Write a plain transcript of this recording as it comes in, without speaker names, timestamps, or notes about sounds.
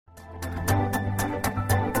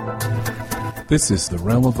This is the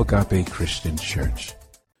Realm of Agape Christian Church.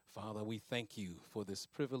 Father, we thank you for this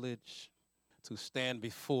privilege to stand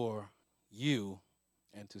before you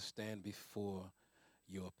and to stand before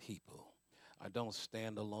your people. I don't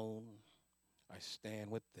stand alone. I stand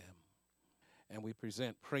with them. And we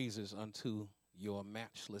present praises unto your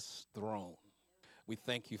matchless throne. We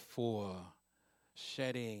thank you for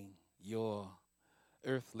shedding your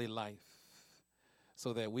earthly life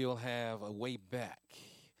so that we'll have a way back.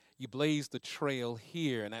 You blazed the trail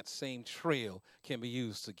here, and that same trail can be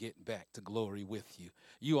used to get back to glory with you.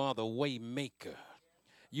 You are the way maker.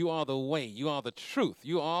 You are the way. You are the truth.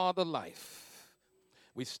 You are the life.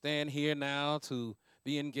 We stand here now to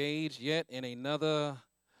be engaged yet in another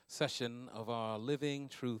session of our Living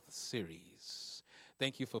Truth series.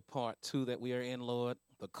 Thank you for part 2 that we are in, Lord,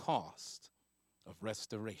 the cost of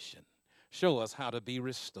restoration. Show us how to be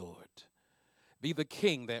restored. Be the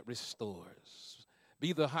king that restores.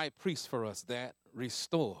 Be the high priest for us that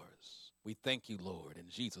restores. We thank you, Lord. In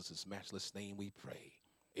Jesus' matchless name we pray.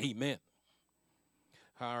 Amen.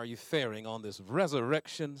 How are you faring on this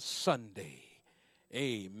Resurrection Sunday?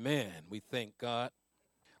 Amen. We thank God.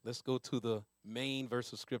 Let's go to the main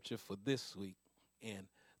verse of Scripture for this week in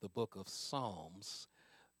the book of Psalms.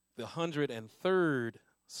 The 103rd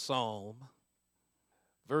Psalm,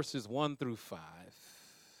 verses 1 through 5.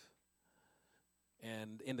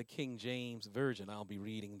 And in the King James Version, I'll be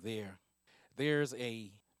reading there. There's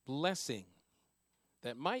a blessing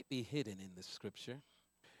that might be hidden in this scripture.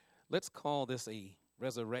 Let's call this a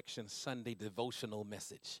Resurrection Sunday devotional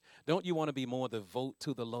message. Don't you want to be more devout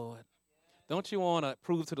to the Lord? Don't you want to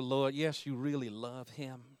prove to the Lord, yes, you really love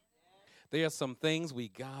him? There are some things we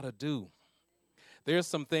got to do. There's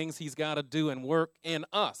some things he's got to do and work in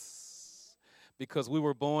us. Because we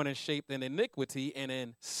were born and shaped in iniquity, and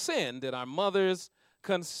in sin did our mothers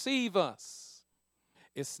conceive us.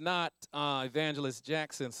 It's not Evangelist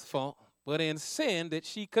Jackson's fault, but in sin did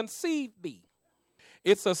she conceive me.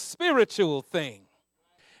 It's a spiritual thing.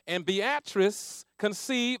 And Beatrice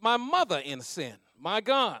conceived my mother in sin. My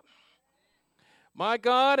God. My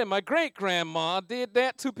God, and my great-grandma did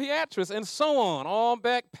that to Beatrice, and so on, all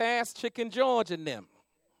back past Chicken George and them.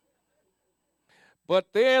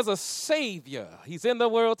 But there's a Savior. He's in the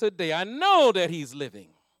world today. I know that he's living,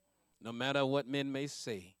 no matter what men may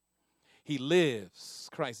say. He lives.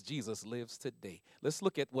 Christ Jesus lives today. Let's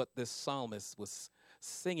look at what this psalmist was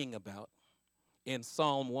singing about in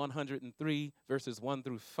Psalm 103, verses 1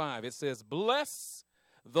 through 5. It says, "Bless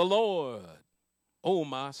the Lord, O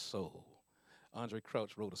my soul." Andre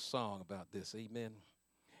Crouch wrote a song about this. Amen.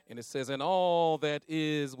 And it says, "And all that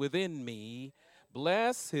is within me,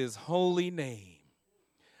 bless his holy name.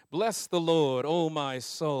 Bless the Lord, O my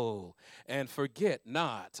soul, and forget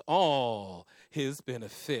not all his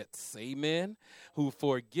benefits." Amen. "Who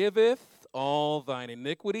forgiveth all thine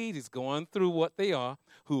iniquities." He's going through what they are.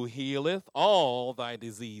 "Who healeth all thy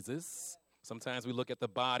diseases." Sometimes we look at the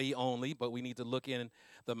body only, but we need to look in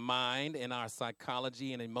the mind and our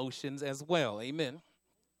psychology and emotions as well. Amen.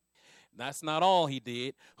 That's not all he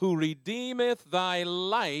did. "Who redeemeth thy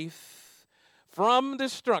life from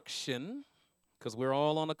destruction." Because we're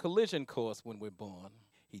all on a collision course when we're born.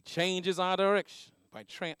 He changes our direction by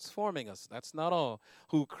transforming us. That's not all.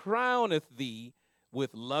 "Who crowneth thee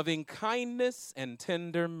with loving kindness and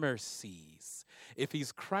tender mercies." If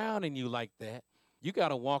he's crowning you like that, you got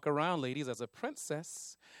to walk around, ladies, as a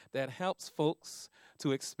princess that helps folks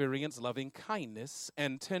to experience loving kindness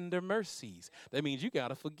and tender mercies. That means you got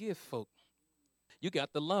to forgive folk. You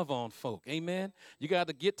got to love on folk. Amen. You got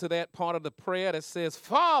to get to that part of the prayer that says,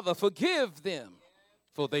 "Father, forgive them,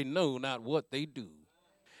 for they know not what they do."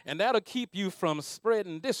 And that'll keep you from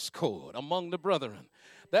spreading discord among the brethren.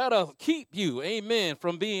 That'll keep you, amen,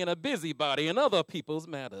 from being a busybody in other people's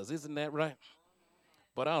matters. Isn't that right?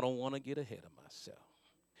 But I don't want to get ahead of myself.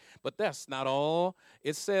 But that's not all.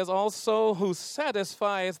 It says also, "Who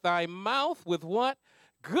satisfies thy mouth with" what?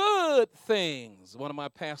 "Good things." One of my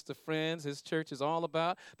pastor friends, his church is all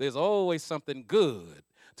about, there's always something good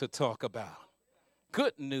to talk about.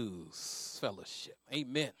 Good news fellowship.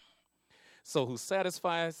 Amen. So "who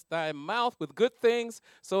satisfies thy mouth with good things,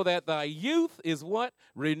 so that thy youth is" what?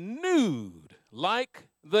 "Renewed like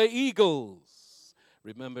the eagles."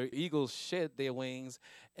 Remember, eagles shed their wings,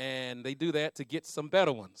 and they do that to get some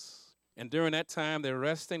better ones. And during that time, they're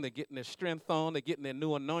resting, they're getting their strength on, they're getting their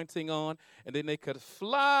new anointing on, and then they could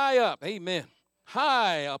fly up, amen,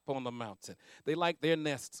 high up on the mountain. They like their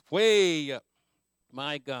nests way up.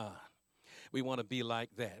 My God, we want to be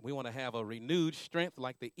like that. We want to have a renewed strength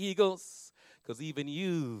like the eagles, because even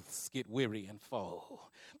youths get weary and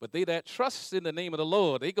fall. But they that trust in the name of the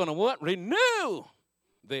Lord, they're going to what? Renew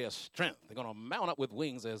their strength. They're going to mount up with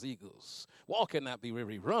wings as eagles. Walk and not be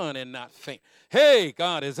weary, run and not faint. Hey,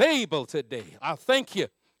 God is able today. I thank you.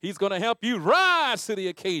 He's going to help you rise to the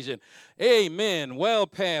occasion. Amen. Well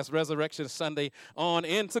past Resurrection Sunday on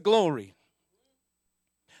into glory.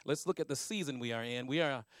 Let's look at the season we are in. We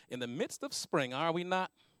are in the midst of spring, are we not?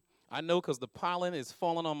 I know because the pollen is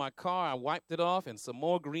falling on my car. I wiped it off and some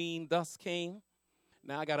more green dust came.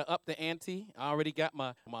 Now I got to up the ante. I already got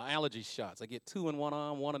my allergy shots. I get 2 in one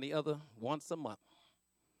arm, 1 in the other, once a month.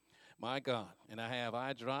 My God. And I have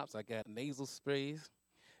eye drops. I got nasal sprays.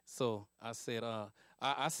 So I said,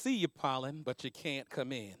 I see you, pollen, but you can't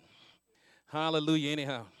come in. Hallelujah,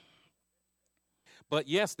 anyhow. But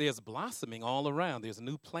yes, there's blossoming all around. There's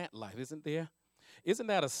new plant life, isn't there? Isn't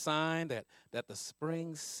that a sign that the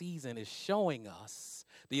spring season is showing us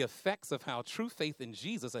the effects of how true faith in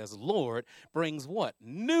Jesus as Lord brings what?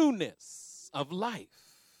 Newness of life.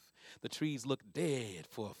 The trees look dead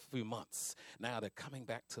for a few months. Now they're coming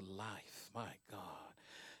back to life. My God.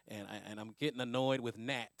 And I'm getting annoyed with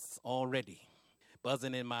gnats already,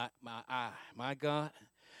 buzzing in my eye. My God.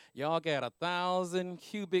 Y'all got 1,000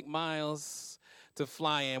 cubic miles to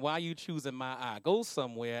fly in. Why are you choosing my eye? Go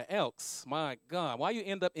somewhere else. My God. Why you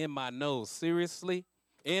end up in my nose? Seriously?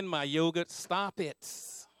 In my yogurt? Stop it.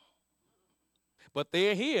 But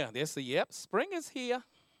they're here. They say, yep, spring is here.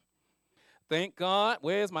 Thank God.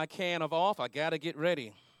 Where's my can of off? I got to get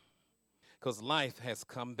ready. Because life has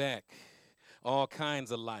come back. All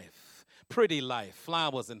kinds of life. Pretty life.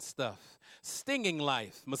 Flowers and stuff. Stinging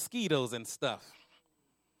life. Mosquitoes and stuff.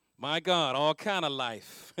 My God, all kind of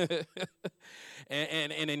life.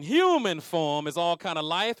 and in human form is all kind of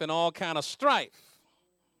life and all kind of strife.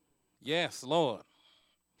 Yes, Lord.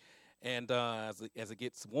 And as it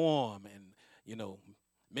gets warm and, you know,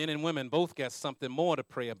 men and women both got something more to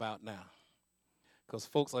pray about now. Because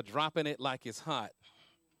folks are dropping it like it's hot.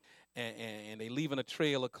 And they leaving a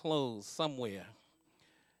trail of clothes somewhere.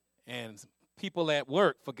 And people at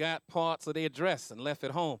work forgot parts of their dress and left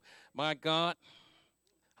it home. My God.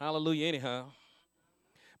 Hallelujah, anyhow.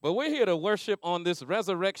 But we're here to worship on this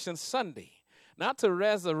Resurrection Sunday. Not to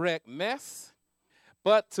resurrect mess,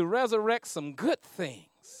 but to resurrect some good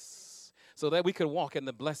things so that we could walk in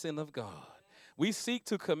the blessing of God. We seek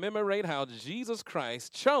to commemorate how Jesus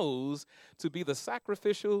Christ chose to be the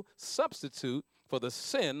sacrificial substitute for the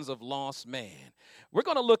sins of lost man. We're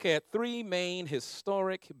going to look at 3 main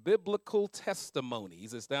historic biblical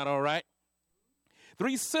testimonies. Is that all right?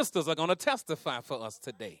 3 sisters are going to testify for us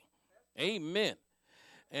today. Amen.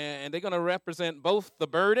 And they're going to represent both the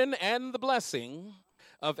burden and the blessing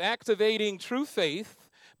of activating true faith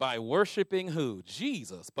by worshiping who?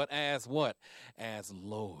 Jesus. But as what? As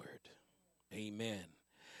Lord. Amen.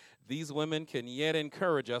 These women can yet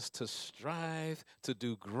encourage us to strive to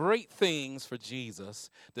do great things for Jesus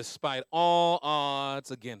despite all odds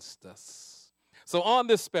against us. So on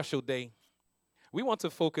this special day, we want to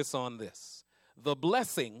focus on this. The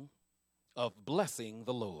blessing of blessing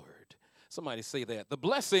the Lord. Somebody say that. The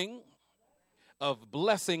blessing of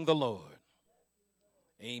blessing the Lord.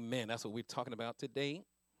 Amen. That's what we're talking about today.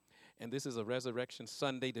 And this is a Resurrection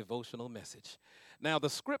Sunday devotional message. Now, the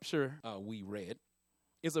scripture we read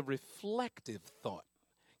is a reflective thought.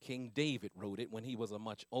 King David wrote it when he was a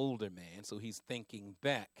much older man. So he's thinking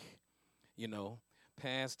back, you know,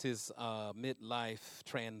 past his midlife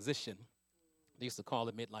transition. They used to call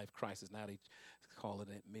it midlife crisis. Now they call it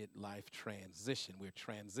a midlife transition. We're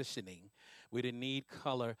transitioning. We didn't need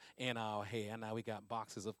color in our hair. Now we got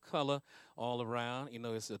boxes of color all around. You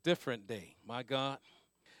know, it's a different day. My God.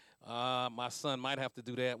 My son might have to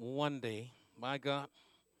do that one day. My God.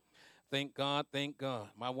 Thank God, thank God.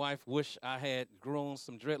 My wife wished I had grown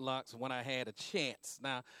some dreadlocks when I had a chance.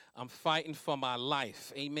 Now I'm fighting for my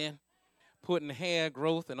life. Amen. Putting hair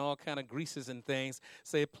growth and all kind of greases and things.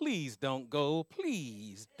 Say, please don't go.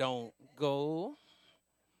 Please don't go.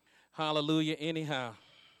 Hallelujah, anyhow.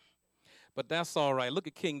 But that's all right. Look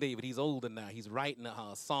at King David. He's older now. He's writing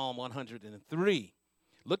Psalm 103.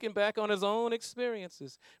 Looking back on his own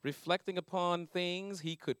experiences. Reflecting upon things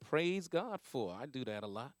he could praise God for. I do that a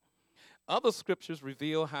lot. Other scriptures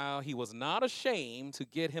reveal how he was not ashamed to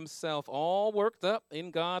get himself all worked up in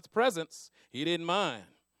God's presence. He didn't mind.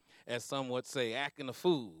 As some would say, acting a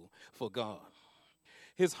fool for God.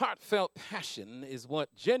 His heartfelt passion is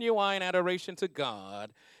what genuine adoration to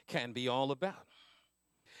God can be all about.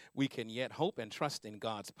 We can yet hope and trust in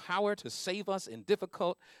God's power to save us in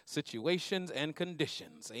difficult situations and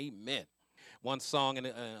conditions. Amen. One song in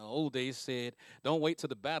the old days said, don't wait till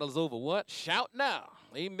the battle's over. What? Shout now.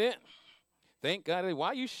 Amen. Thank God.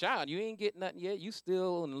 Why you shouting? You ain't getting nothing yet. You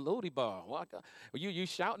still in the Lodi bar. Why, you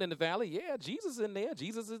shouting in the valley? Yeah, Jesus in there.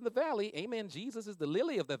 Jesus is in the valley. Amen. Jesus is the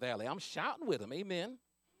lily of the valley. I'm shouting with him. Amen.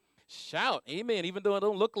 Shout. Amen. Even though it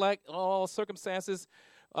don't look like all circumstances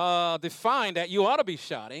define that you ought to be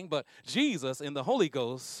shouting, but Jesus in the Holy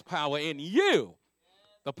Ghost power in you,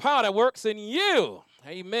 the power that works in you.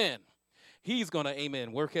 Amen. He's going to,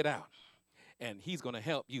 amen, work it out. And he's going to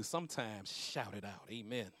help you sometimes shout it out.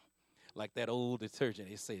 Amen. Like that old detergent,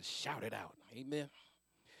 it says, shout it out. Amen.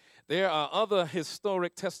 There are other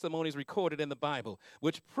historic testimonies recorded in the Bible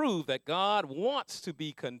which prove that God wants to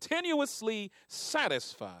be continuously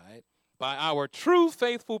satisfied by our true,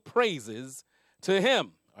 faithful praises to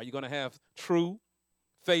him. Are you going to have true,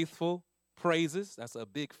 faithful praises? That's a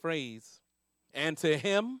big phrase. And to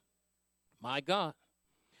him, my God,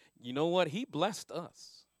 you know what? He blessed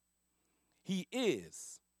us. He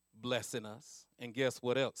is blessing us. And guess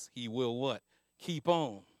what else? He will what? Keep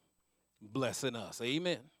on blessing us.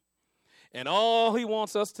 Amen. And all he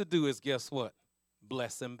wants us to do is, guess what?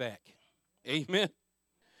 Bless him back. Amen.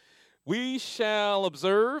 We shall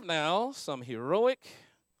observe now some heroic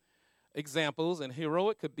examples, and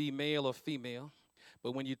heroic could be male or female.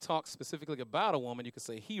 But when you talk specifically about a woman, you could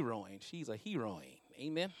say heroine. She's a heroine.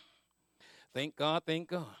 Amen. Thank God, thank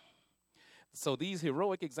God. So these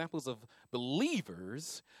heroic examples of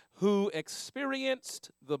believers who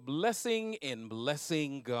experienced the blessing in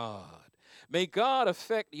blessing God. May God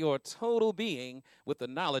affect your total being with the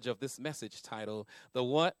knowledge of this message title, the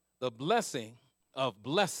what? The blessing of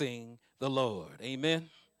blessing the Lord. Amen.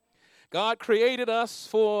 God created us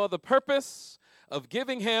for the purpose of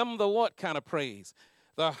giving him the what kind of praise?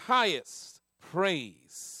 The highest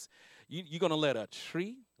praise. You're going to let a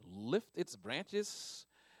tree lift its branches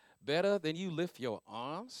better than you lift your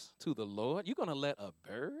arms to the Lord? You're going to let a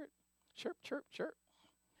bird chirp, chirp, chirp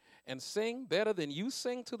and sing better than you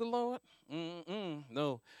sing to the Lord?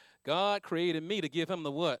 No. God created me to give him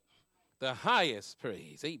the what? The highest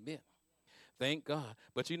praise. Amen. Thank God.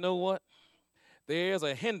 But you know what? There's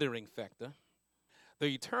a hindering factor. The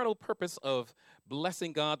eternal purpose of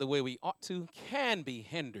blessing God the way we ought to can be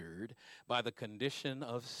hindered by the condition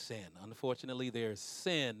of sin. Unfortunately, there's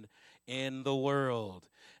sin in the world.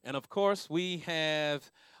 And of course, we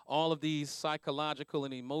have all of these psychological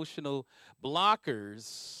and emotional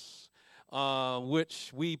blockers,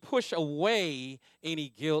 which we push away any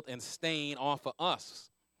guilt and stain off of us.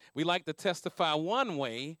 We like to testify one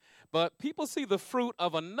way, but people see the fruit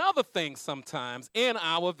of another thing sometimes in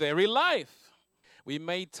our very life. We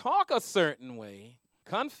may talk a certain way,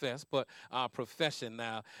 confess, but our profession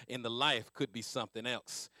now in the life could be something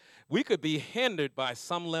else. We could be hindered by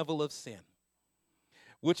some level of sin,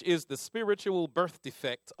 which is the spiritual birth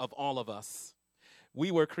defect of all of us.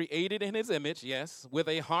 We were created in his image, yes, with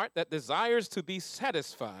a heart that desires to be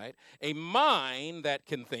satisfied, a mind that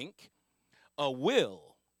can think, a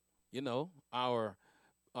will, our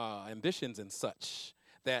ambitions and such,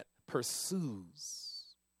 that pursues.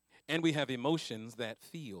 And we have emotions that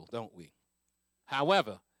feel, don't we?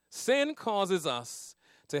 However, sin causes us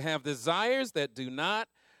to have desires that do not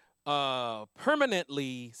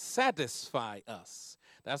permanently satisfy us.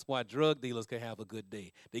 That's why drug dealers can have a good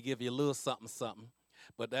day. They give you a little something, something,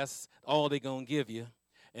 but that's all they're going to give you.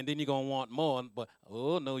 And then you're going to want more, but,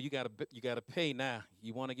 oh, no, you got to pay now.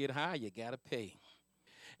 You want to get high, you got to pay.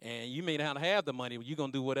 And you may not have the money, but you're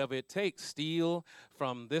going to do whatever it takes. Steal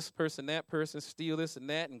from this person, that person, steal this and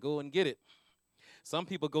that, and go and get it. Some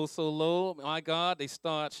people go so low, my God, they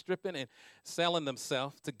start stripping and selling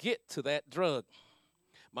themselves to get to that drug.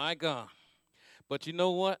 My God. But you know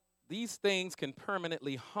what? These things can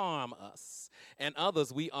permanently harm us and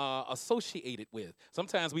others we are associated with.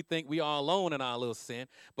 Sometimes we think we are alone in our little sin,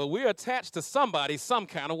 but we're attached to somebody some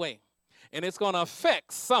kind of way. And it's going to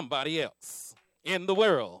affect somebody else in the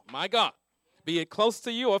world. My God. Be it close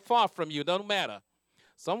to you or far from you, don't matter.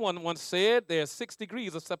 Someone once said there's 6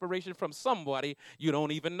 degrees of separation from somebody you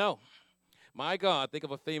don't even know. My God, think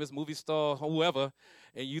of a famous movie star, whoever,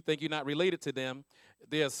 and you think you're not related to them.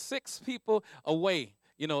 There's 6 people away,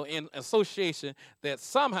 in association that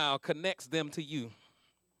somehow connects them to you.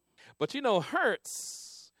 But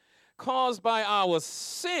hurts caused by our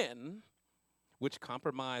sin, which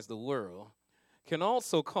compromise the world, can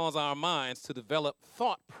also cause our minds to develop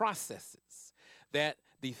thought processes that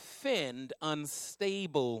defend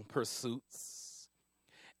unstable pursuits.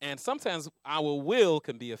 And sometimes our will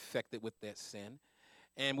can be affected with that sin,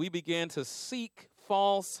 and we begin to seek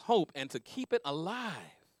false hope and to keep it alive.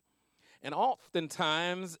 And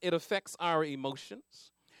oftentimes it affects our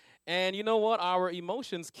emotions. And you know what? Our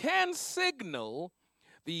emotions can signal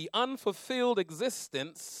the unfulfilled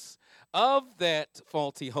existence of that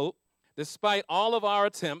faulty hope, despite all of our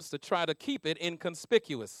attempts to try to keep it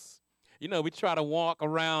inconspicuous. You know, we try to walk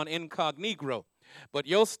around incognito, but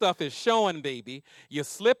your stuff is showing, baby. Your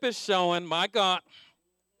slip is showing, my God.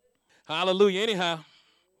 Hallelujah, anyhow.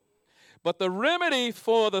 But the remedy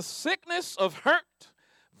for the sickness of hurt,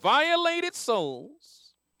 violated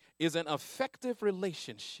souls is an effective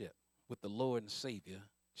relationship with the Lord and Savior,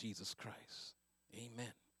 Jesus Christ.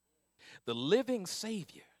 Amen. The living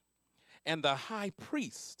Savior and the high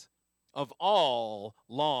priest of all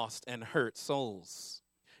lost and hurt souls.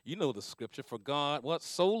 You know the scripture, for God, what?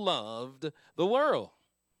 So loved the world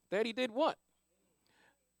that he did what?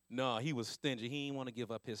 No, he was stingy. He didn't want to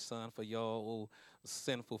give up his son for y'all old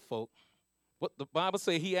sinful folk. What the Bible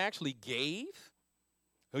say he actually gave?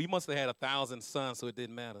 Oh, he must have had 1,000 sons, so it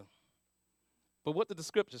didn't matter. But what did the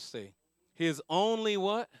scriptures say? His only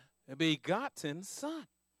what? Begotten son.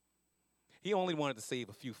 He only wanted to save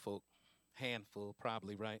a few folk. Handful,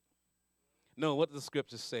 probably, right? No, what did the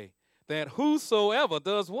scriptures say? That whosoever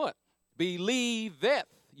does what? Believeth.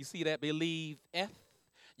 You see that believeth?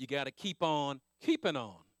 You got to keep on keeping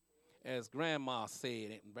on. As Grandma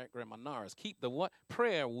said, Grandma Nars, keep the what?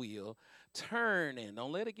 Prayer wheel turning.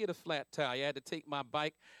 Don't let it get a flat tire. I had to take my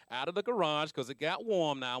bike out of the garage because it got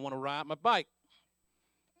warm now. I want to ride my bike.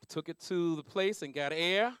 Took it to the place and got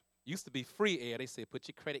air. Used to be free air. They said, put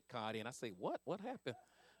your credit card in. I said, what? What happened?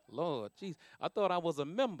 Lord, jeez. I thought I was a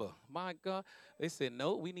member. My God. They said,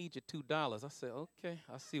 no, we need your $2. I said, okay,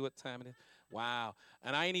 I'll see what time it is. Wow.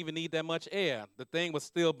 And I ain't even need that much air. The thing was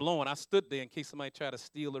still blowing. I stood there in case somebody tried to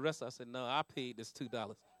steal the rest. I said, no, I paid this $2.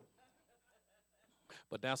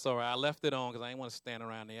 But that's all right. I left it on because I didn't want to stand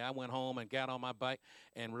around there. I went home and got on my bike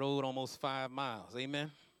and rode almost 5 miles.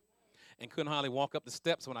 Amen. And couldn't hardly walk up the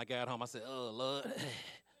steps when I got home. I said, oh, Lord.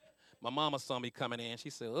 My mama saw me coming in. She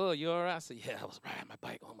said, oh, you all right? I said, yeah, I was riding my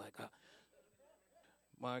bike. Oh, my God.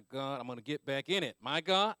 My God, I'm going to get back in it. My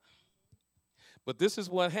God. But this is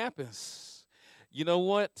what happens. You know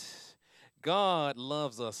what? God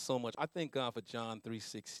loves us so much. I thank God for John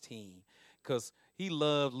 3:16 because he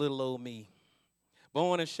loved little old me.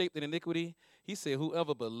 Born and shaped in iniquity, he said,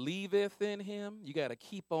 whoever believeth in him, you got to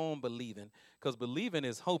keep on believing because believing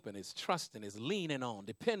is hoping, is trusting, is leaning on,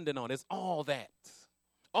 depending on. It's all that.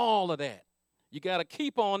 All of that. You got to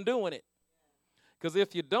keep on doing it. Because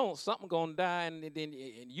if you don't, something's going to die and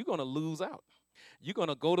you're going to lose out. You're going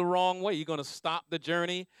to go the wrong way. You're going to stop the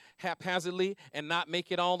journey haphazardly and not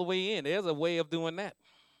make it all the way in. There's a way of doing that.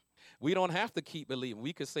 We don't have to keep believing.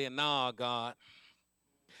 We could say, nah, God.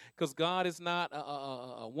 Because God is not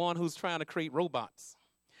one who's trying to create robots.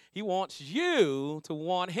 He wants you to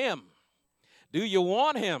want him. Do you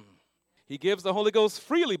want him? He gives the Holy Ghost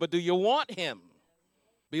freely, but do you want him?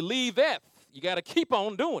 Believeth. You got to keep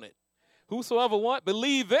on doing it. Whosoever what?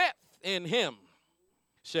 Believeth in him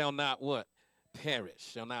shall not what?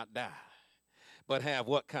 Perish, shall not die, but have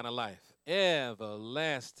what kind of life?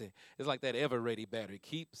 Everlasting. It's like that ever-ready battery.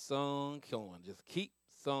 Keeps on going. Just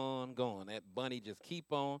keeps on going. That bunny just keep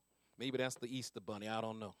on. Maybe that's the Easter bunny. I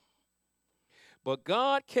don't know. But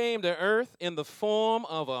God came to earth in the form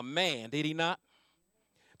of a man, did he not?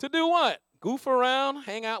 To do what? Goof around,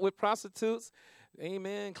 hang out with prostitutes.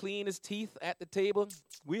 Amen. Clean his teeth at the table.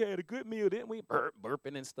 We had a good meal, didn't we?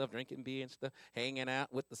 Burping and stuff, drinking beer and stuff, hanging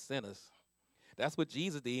out with the sinners. That's what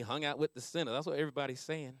Jesus did. He hung out with the sinners. That's what everybody's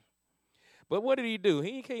saying. But what did he do?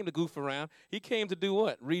 He came to goof around. He came to do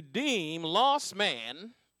what? Redeem lost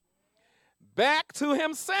man back to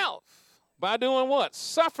himself by doing what?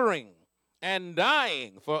 Suffering and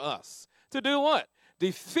dying for us. To do what?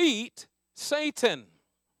 Defeat Satan.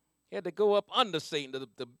 He had to go up under Satan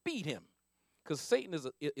to beat him. Because Satan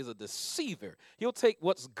is a deceiver. He'll take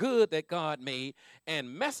what's good that God made and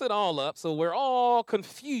mess it all up so we're all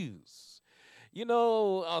confused. You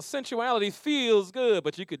know, sensuality feels good,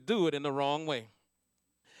 but you could do it in the wrong way.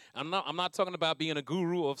 I'm not talking about being a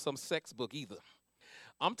guru of some sex book either.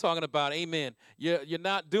 I'm talking about, amen, you're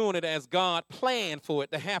not doing it as God planned for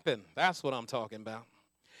it to happen. That's what I'm talking about.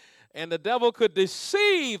 And the devil could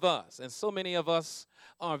deceive us. And so many of us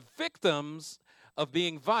are victims of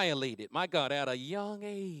being violated, my God, at a young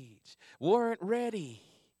age, weren't ready,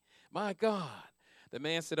 my God. The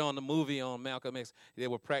man said on the movie on Malcolm X, they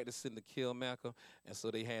were practicing to kill Malcolm, and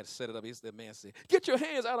so they had set it up. The man said, "Get your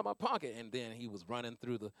hands out of my pocket," and then he was running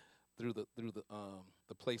through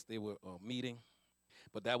the place they were meeting,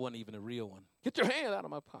 but that wasn't even a real one. Get your hand out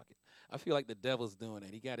of my pocket. I feel like the devil's doing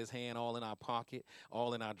it. He got his hand all in our pocket,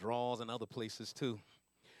 all in our drawers, and other places too.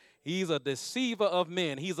 He's a deceiver of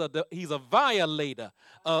men. He's a violator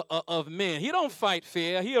of men. He don't fight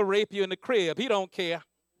fair. He'll rape you in the crib. He don't care.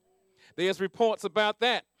 There's reports about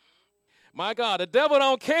that. My God, the devil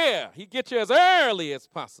don't care. He gets you as early as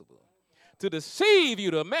possible to deceive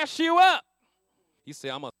you, to mess you up. He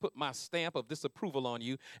said, I'm going to put my stamp of disapproval on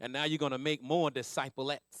you, and now you're going to make more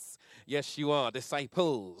disciplettes. Yes, you are,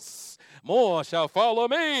 disciples. More shall follow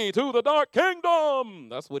me to the dark kingdom.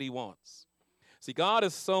 That's what he wants. See, God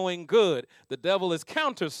is sowing good. The devil is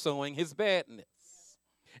counter-sowing his badness.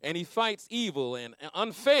 And he fights evil and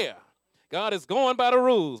unfair. God is going by the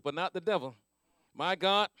rules, but not the devil. My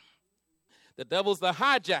God, the devil's the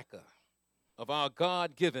hijacker of our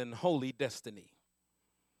God-given holy destiny.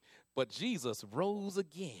 But Jesus rose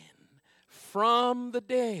again from the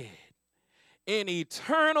dead in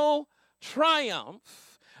eternal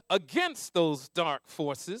triumph against those dark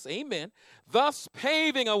forces, amen, thus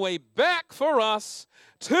paving a way back for us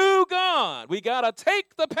to God. We got to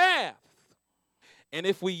take the path. And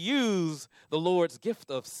if we use the Lord's gift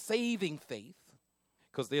of saving faith,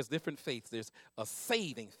 because there's different faiths, there's a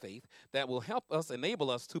saving faith that will help us, enable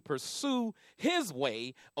us to pursue his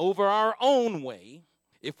way over our own way.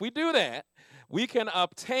 If we do that, we can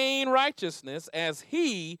obtain righteousness as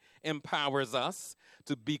he empowers us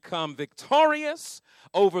to become victorious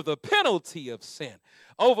over the penalty of sin,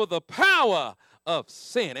 over the power of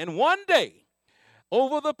sin, and one day,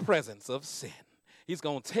 over the presence of sin. He's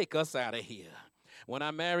going to take us out of here. When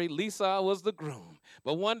I married Lisa, I was the groom.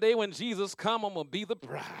 But one day when Jesus comes, I'm going to be the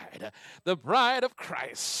bride of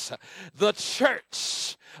Christ, the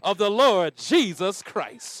church of the Lord Jesus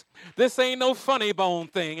Christ. This ain't no funny bone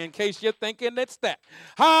thing in case you're thinking it's that.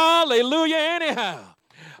 Hallelujah anyhow.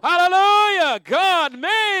 Hallelujah. God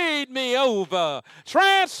made me over,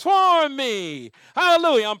 transformed me.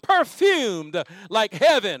 Hallelujah. I'm perfumed like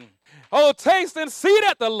heaven. Oh, taste and see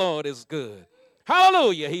that the Lord is good.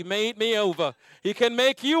 Hallelujah. He made me over. He can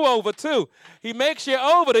make you over too. He makes you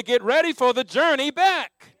over to get ready for the journey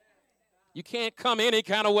back. You can't come any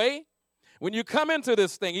kind of way. When you come into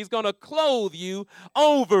this thing, he's going to clothe you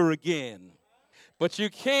over again. But you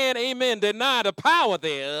can't, amen, deny the power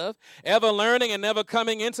thereof, ever learning and never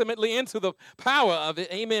coming intimately into the power of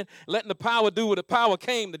it. Amen. Letting the power do what the power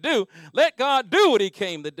came to do. Let God do what he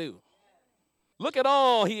came to do. Look at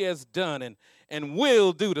all he has done and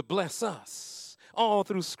will do to bless us, all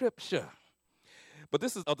through Scripture. But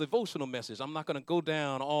this is a devotional message. I'm not going to go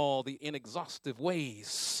down all the inexhaustive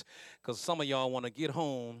ways because some of y'all want to get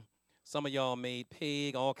home. Some of y'all made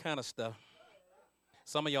pig, all kind of stuff.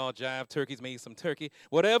 Some of y'all jive turkeys, made some turkey.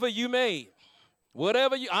 Whatever you made,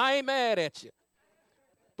 I ain't mad at you.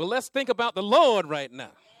 But let's think about the Lord right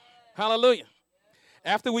now. Hallelujah.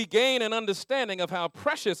 After we gain an understanding of how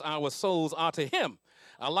precious our souls are to him,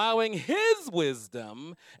 allowing his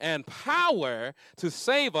wisdom and power to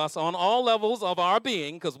save us on all levels of our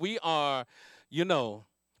being, because we are,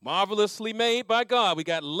 marvelously made by God. We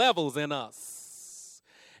got levels in us.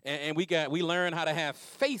 And we learn how to have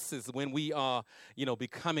faces when we are,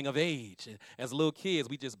 becoming of age. As little kids,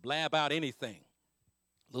 we just blab out anything.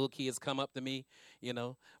 Little kids come up to me,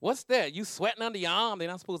 what's that? You sweating under your arm? They're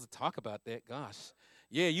not supposed to talk about that. Gosh.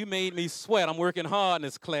 Yeah, you made me sweat. I'm working hard in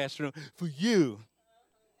this classroom for you.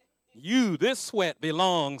 This sweat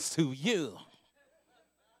belongs to you.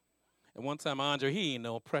 And one time, Andre, he ain't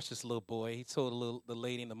no precious little boy. He told the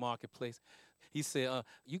lady in the marketplace, he said,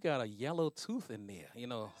 you got a yellow tooth in there,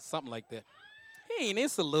 something like that. He ain't,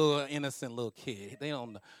 it's a little innocent little kid. They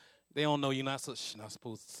don't know you're not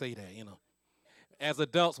supposed to say that, As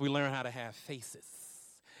adults, we learn how to have faces.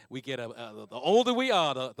 We get the older we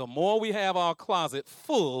are, the more we have our closet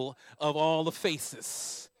full of all the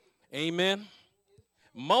faces. Amen.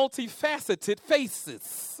 Multifaceted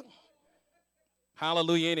faces.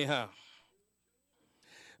 Hallelujah anyhow.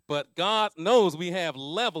 But God knows we have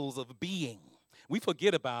levels of being. We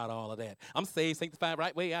forget about all of that. I'm saved, sanctified,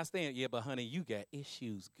 right way I stand. Yeah, but honey, you got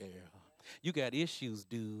issues, girl. You got issues,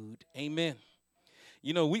 dude. Amen.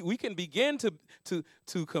 We can begin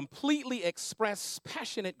to completely express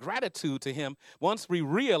passionate gratitude to him once we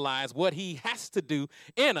realize what he has to do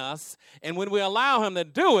in us. And when we allow him to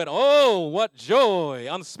do it, oh, what joy,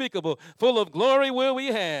 unspeakable, full of glory will we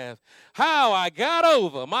have. How I got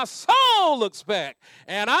over. My soul looks back,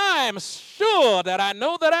 and I am sure that I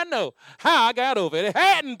know how I got over. If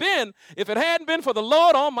it hadn't been for the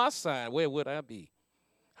Lord on my side, where would I be?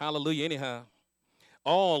 Hallelujah anyhow.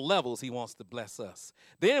 All levels he wants to bless us.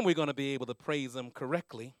 Then we're going to be able to praise him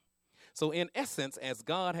correctly. So in essence, as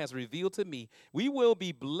God has revealed to me, we will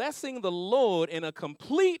be blessing the Lord in a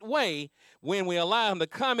complete way when we allow him to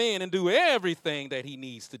come in and do everything that he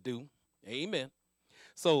needs to do. Amen.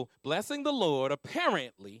 So blessing the Lord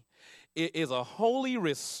apparently is a holy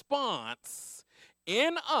response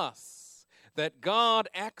in us that God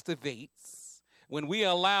activates when we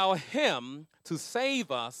allow him to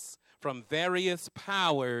save us from various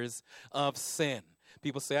powers of sin.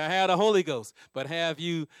 People say, I have the Holy Ghost, but have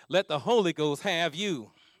you let the Holy Ghost have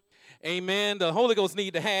you? Amen. The Holy Ghost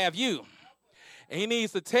needs to have you. He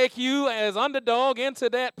needs to take you as underdog into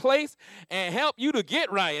that place and help you to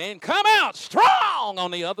get right and come out strong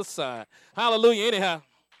on the other side. Hallelujah. Anyhow,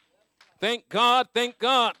 thank God, thank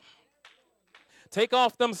God. Take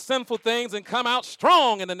off them sinful things and come out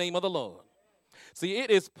strong in the name of the Lord. See,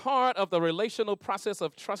 it is part of the relational process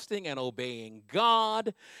of trusting and obeying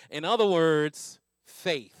God. In other words,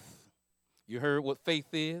 faith. You heard what faith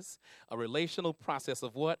is? A relational process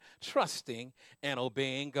of what? Trusting and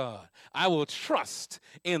obeying God. I will trust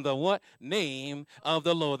in the what? Name of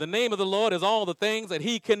the Lord. The name of the Lord is all the things that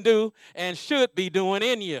he can do and should be doing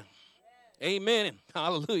in you. Amen.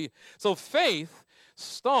 Hallelujah. So faith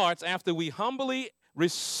starts after we humbly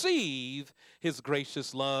receive his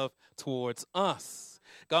gracious love towards us.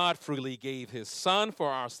 God freely gave his son for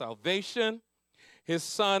our salvation. His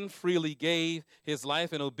son freely gave his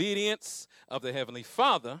life in obedience of the Heavenly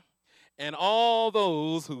Father. And all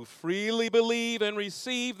those who freely believe and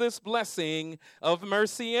receive this blessing of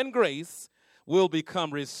mercy and grace will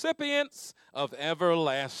become recipients of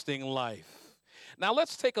everlasting life. Now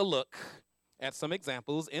let's take a look at some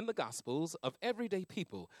examples in the Gospels of everyday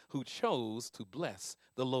people who chose to bless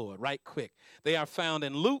the Lord right quick. They are found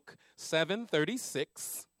in Luke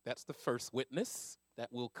 7:36. That's the first witness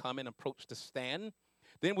that will come and approach the stand.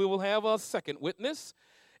 Then we will have a second witness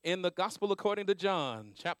in the Gospel according to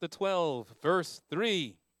John, chapter 12, verse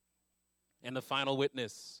 3. And the final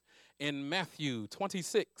witness in Matthew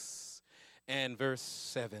 26 and verse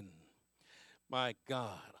 7. My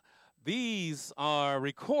God. These are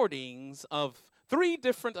recordings of 3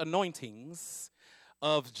 different anointings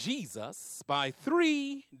of Jesus by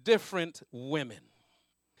 3 different women.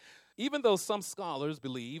 Even though some scholars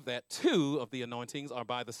believe that 2 of the anointings are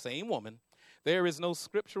by the same woman, there is no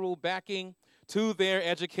scriptural backing to their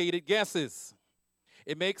educated guesses.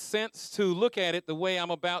 It makes sense to look at it the way I'm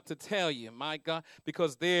about to tell you, my God,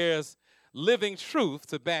 because there's living truth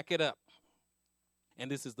to back it up. And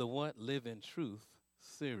this is the what? Living Truth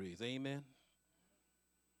series. Amen.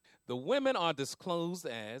 The women are disclosed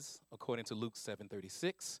as, according to Luke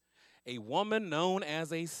 7:36, a woman known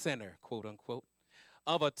as a sinner, quote unquote,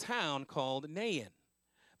 of a town called Nain.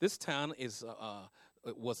 This town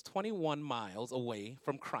was 21 miles away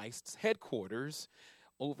from Christ's headquarters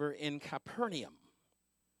over in Capernaum.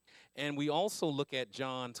 And we also look at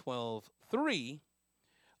John 12:3,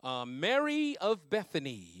 Mary of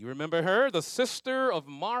Bethany. You remember her? The sister of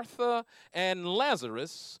Martha and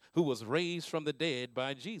Lazarus, who was raised from the dead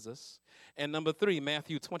by Jesus. And number 3,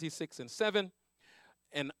 Matthew 26:7,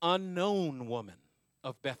 an unknown woman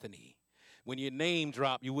of Bethany. When your name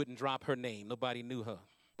dropped, you wouldn't drop her name. Nobody knew her.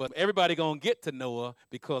 But everybody going to get to know her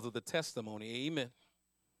because of the testimony. Amen.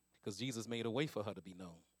 Because Jesus made a way for her to be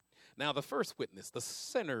known. Now, the first witness, the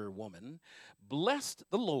sinner woman, blessed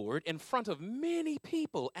the Lord in front of many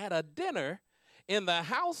people at a dinner in the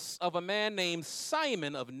house of a man named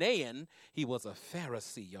Simon of Nain. He was a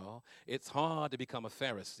Pharisee, y'all. It's hard to become a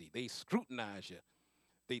Pharisee. They scrutinize you.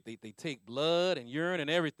 They take blood and urine and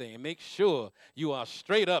everything and make sure you are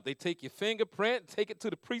straight up. They take your fingerprint, take it to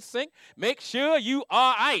the precinct, make sure you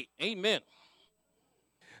are right. Amen.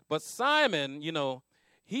 But Simon,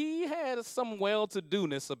 he had some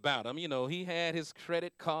well-to-do-ness about him. He had his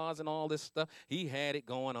credit cards and all this stuff. He had it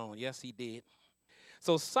going on. Yes, he did.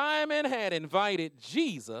 So Simon had invited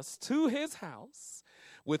Jesus to his house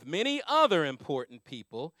with many other important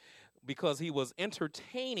people because he was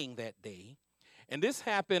entertaining that day. And this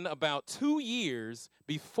happened about 2 years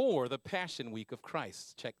before the Passion Week of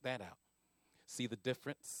Christ. Check that out. See the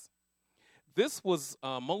difference? This was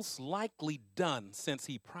most likely done since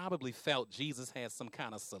he probably felt Jesus had some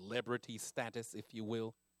kind of celebrity status, if you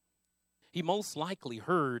will. He most likely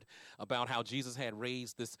heard about how Jesus had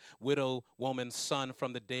raised this widow woman's son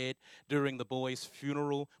from the dead during the boy's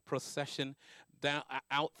funeral procession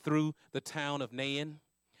out through the town of Nain.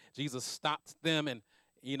 Jesus stopped them and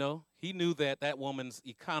he knew that woman's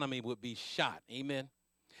economy would be shot. Amen.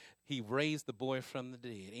 He raised the boy from the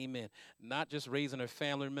dead. Amen. Not just raising her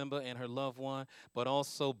family member and her loved one, but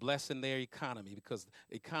also blessing their economy because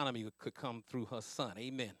the economy could come through her son.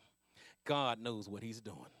 Amen. God knows what he's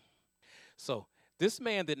doing. So this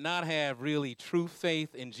man did not have really true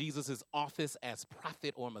faith in Jesus' office as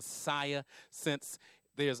prophet or Messiah, since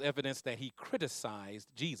there's evidence that he criticized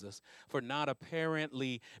Jesus for not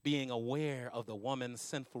apparently being aware of the woman's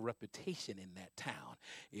sinful reputation in that town.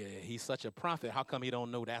 Yeah, he's such a prophet. How come he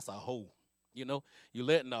don't know that's a hoe? You're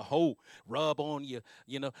letting a hoe rub on you.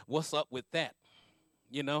 What's up with that?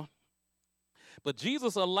 you know. But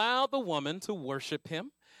Jesus allowed the woman to worship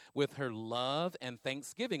him with her love and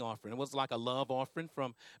thanksgiving offering. It was like a love offering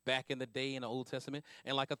from back in the day in the Old Testament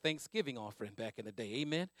and like a thanksgiving offering back in the day.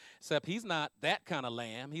 Amen. Except he's not that kind of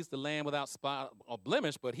lamb. He's the lamb without spot or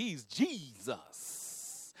blemish, but he's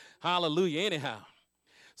Jesus. Hallelujah. Anyhow.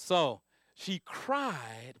 So she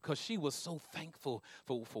cried because she was so thankful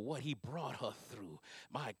for what he brought her through.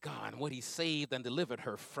 My God, and what he saved and delivered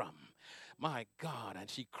her from. My God, and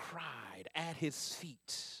she cried at his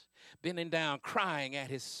feet, bending down, crying at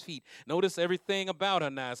his feet. Notice everything about her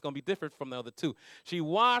now. It's going to be different from the other two. She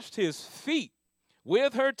washed his feet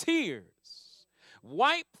with her tears,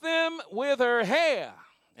 wiped them with her hair.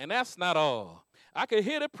 And that's not all. I could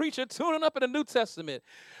hear the preacher tuning up in the New Testament.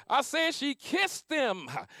 I said she kissed them.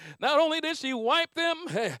 Not only did she wipe them,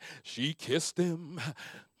 she kissed them.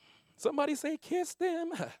 Somebody say kiss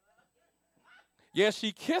them. Yes,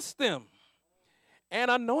 she kissed them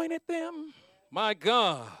and anointed them. My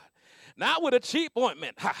God. Not with a cheap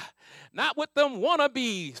ointment. Not with them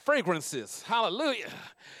wannabe fragrances. Hallelujah.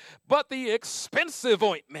 But the expensive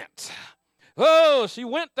ointment. Oh, she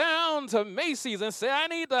went down to Macy's and said, I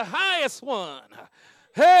need the highest one.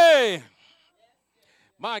 Hey.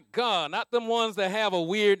 My God, not them ones that have a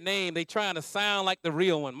weird name. They trying to sound like the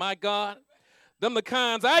real one. My God. Them the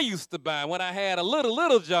kinds I used to buy when I had a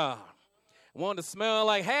little job. Wanted to smell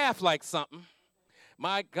like half like something.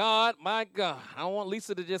 My God, my God. I don't want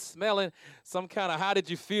Lisa to just smell it some kind of how did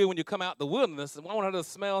you feel when you come out the wilderness. I want her to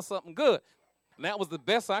smell something good. And that was the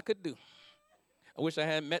best I could do. I wish I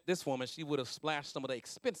hadn't met this woman. She would have splashed some of the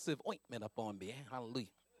expensive ointment up on me. Hallelujah.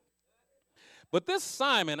 But this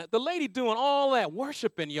Simon, the lady doing all that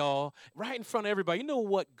worshiping, y'all, right in front of everybody. You know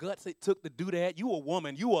what guts it took to do that? You a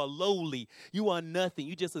woman. You are lowly. You are nothing.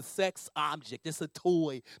 You just a sex object. Just a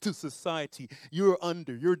toy to society. You're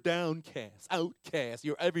you're downcast, outcast.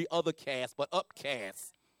 You're every other cast but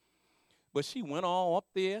upcast. But she went all up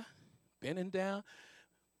there, bending down.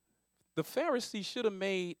 The Pharisees should have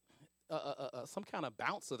made some kind of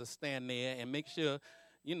bouncer to stand there and make sure,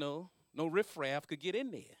 no riffraff could get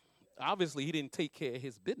in there. Obviously, he didn't take care of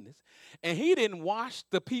his business. And he didn't wash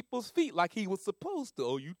the people's feet like he was supposed to.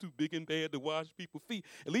 Oh, you too big and bad to wash people's feet.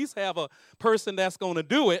 At least have a person that's going to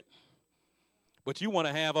do it. But you want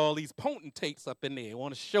to have all these potentates up in there. You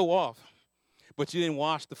want to show off. But you didn't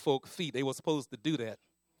wash the folks' feet. They were supposed to do that.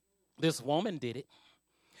 This woman did it.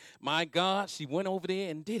 My God, she went over there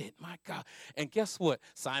and did it. My God. And guess what?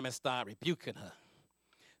 Simon started rebuking her.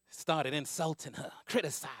 Started insulting her,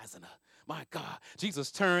 criticizing her. My God, Jesus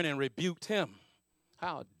turned and rebuked him.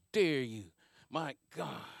 How dare you? My God.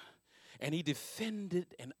 And he defended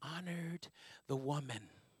and honored the woman.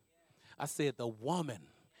 I said the woman.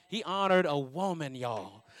 He honored a woman,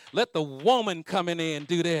 y'all. Let the woman come in there and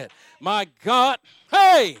do that. My God.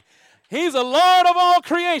 Hey, he's the Lord of all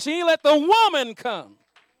creation. He let the woman come.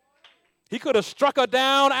 He could have struck her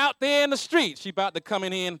down out there in the street. She about to come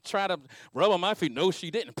in here and try to rub on my feet. No,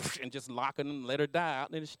 she didn't. And just lock her and let her die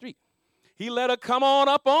out in the street. He let her come on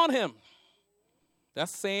up on him.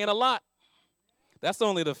 That's saying a lot. That's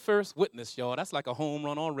only the first witness, y'all. That's like a home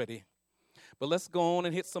run already. But let's go on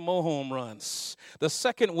and hit some more home runs. The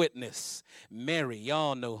second witness, Mary.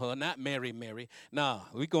 Y'all know her. Not Mary. Nah,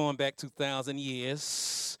 we're going back 2,000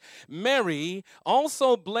 years. Mary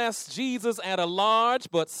also blessed Jesus at a large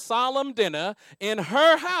but solemn dinner in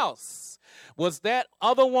her house. Was that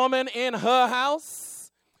other woman in her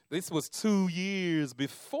house? This was 2 years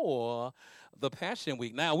before the Passion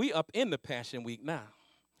Week. Now, we up in the Passion Week now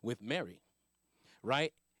with Mary,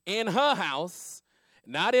 right? In her house,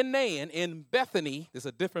 not in Nain, in Bethany. It's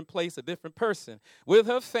a different place, a different person. With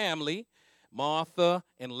her family, Martha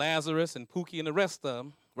and Lazarus and Pookie and the rest of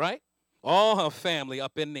them, right? All her family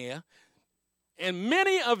up in there. And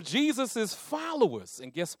many of Jesus's followers,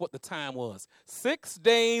 and guess what the time was? 6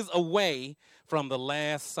 days away from the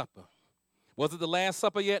Last Supper. Was it the Last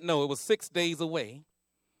Supper yet? No, it was 6 days away,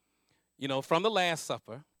 from the Last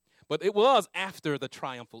Supper. But it was after the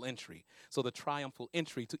triumphal entry. So the triumphal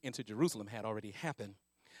entry into Jerusalem had already happened.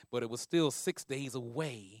 But it was still 6 days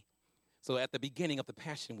away. So at the beginning of the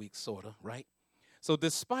Passion Week, sort of, right? So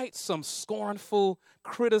despite some scornful,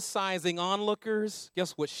 criticizing onlookers,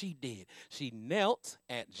 guess what she did? She knelt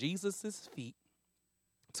at Jesus' feet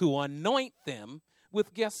to anoint them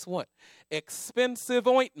with, guess what? Expensive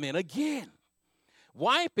ointment again.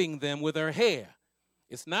 Wiping them with her hair.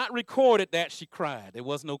 It's not recorded that she cried. There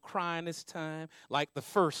was no crying this time like the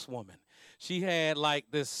first woman. She had like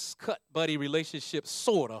this cut buddy relationship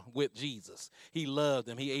sort of with Jesus. He loved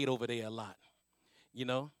him. He ate over there a lot.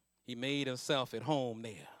 He made himself at home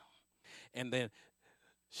there. And then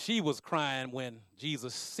She was crying when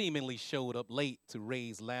Jesus seemingly showed up late to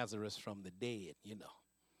raise Lazarus from the dead, you know.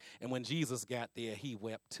 And when Jesus got there, he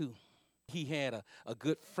wept too. He had a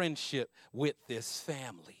good friendship with this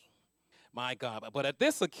family. My God. But at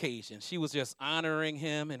this occasion, she was just honoring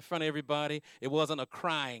him in front of everybody. It wasn't a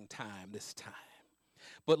crying time this time.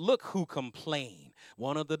 But look who complained.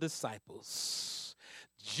 One of the disciples,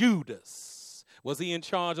 Judas. Was he in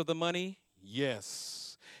charge of the money?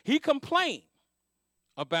 Yes. He complained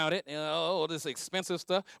about it. Oh, this expensive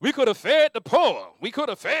stuff. We could have fed the poor. We could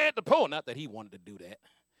have fed the poor. Not that he wanted to do that.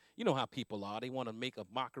 You know how people are. They want to make a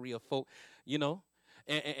mockery of folk, you know.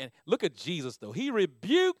 And look at Jesus, though. He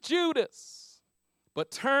rebuked Judas,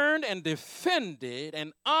 but turned and defended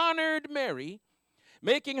and honored Mary,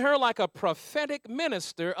 making her like a prophetic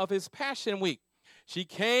minister of his Passion Week. She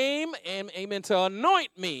came and amen to anoint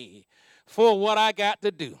me for what I got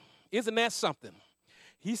to do. Isn't that something?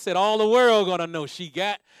 He said all the world gonna know she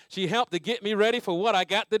helped to get me ready for what I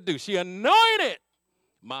got to do. She anointed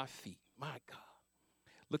my feet. My God.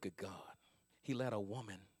 Look at God. He let a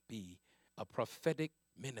woman be a prophetic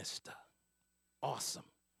minister. Awesome.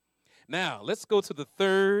 Now, let's go to the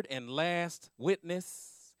third and last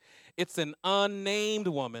witness. It's an unnamed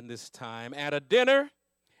woman this time at a dinner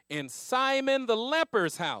in Simon the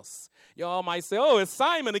leper's house. Y'all might say, oh, it's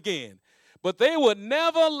Simon again. But they would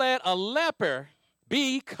never let a leper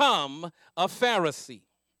become a Pharisee.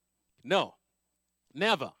 No,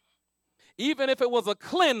 never. Even if it was a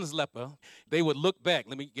cleansed leper, they would look back.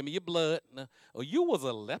 Give me your blood. No. Oh, you was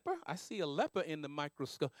a leper? I see a leper in the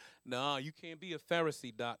microscope. No, you can't be a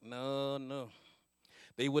Pharisee, Doc. No.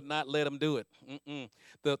 They would not let him do it.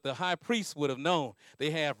 The high priest would have known. They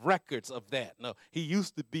have records of that. No, he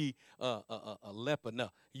used to be a leper. No,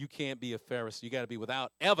 you can't be a Pharisee. You got to be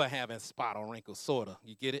without ever having spot or wrinkle, sort of.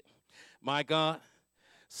 You get it? My God.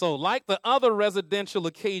 So like the other residential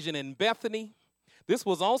occasion in Bethany, this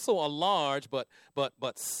was also a large but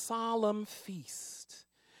solemn feast.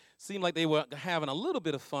 Seemed like they were having a little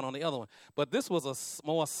bit of fun on the other one. But this was a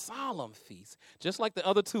more solemn feast. Just like the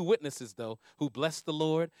other two witnesses, though, who blessed the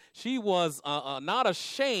Lord. She was not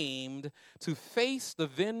ashamed to face the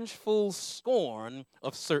vengeful scorn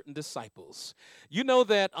of certain disciples. You know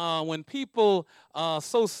that when people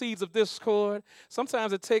sow seeds of discord,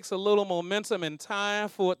 sometimes it takes a little momentum and time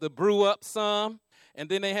for it to brew up some. And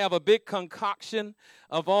then they have a big concoction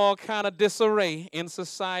of all kind of disarray in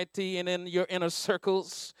society and in your inner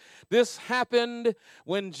circles. This happened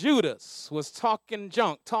when Judas was talking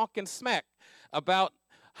junk, talking smack about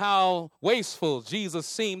how wasteful Jesus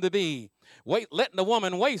seemed to be, letting the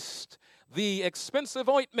woman waste the expensive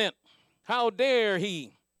ointment. How dare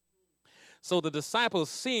he? So the disciples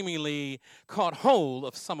seemingly caught hold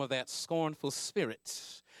of some of that scornful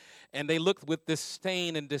spirit, and they looked with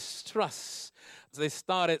disdain and distrust. They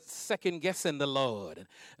started second-guessing the Lord and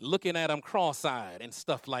looking at him cross-eyed and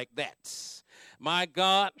stuff like that. My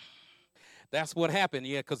God, that's what happened,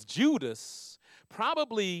 yeah, because Judas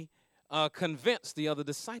probably convinced the other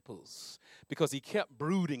disciples because he kept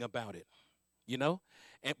brooding about it, you know.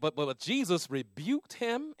 But Jesus rebuked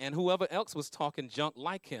him and whoever else was talking junk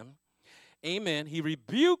like him. Amen. He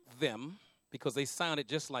rebuked them because they sounded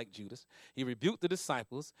just like Judas. He rebuked the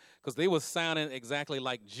disciples because they were sounding exactly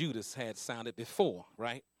like Judas had sounded before,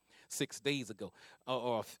 right? 6 days ago,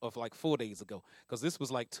 or like 4 days ago, because this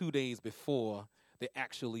was like 2 days before the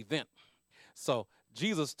actual event. So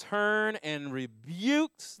Jesus turned and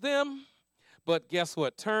rebuked them, but guess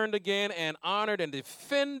what? Turned again and honored and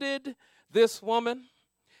defended this woman,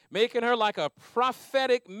 making her like a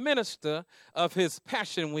prophetic minister of his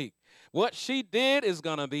Passion Week. What she did is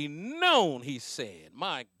going to be known, he said.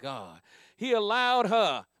 My God. He allowed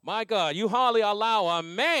her. My God, you hardly allow a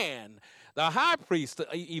man, the high priest,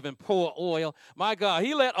 to even pour oil. My God,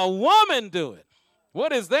 he let a woman do it.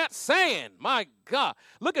 What is that saying? My God.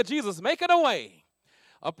 Look at Jesus making a way.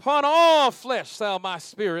 Upon all flesh shall my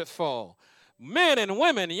spirit fall. Men and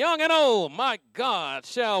women, young and old, my God,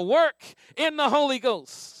 shall work in the Holy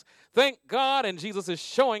Ghost. Thank God, and Jesus is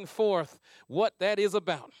showing forth what that is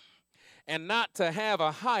about. And not to have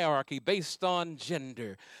a hierarchy based on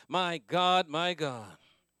gender. My God, my God.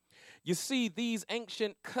 You see, these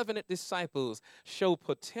ancient covenant disciples show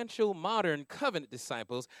potential modern covenant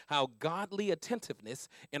disciples how godly attentiveness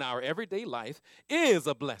in our everyday life is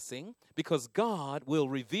a blessing because God will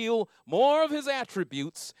reveal more of his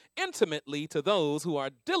attributes intimately to those who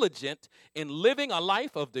are diligent in living a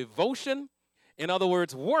life of devotion. In other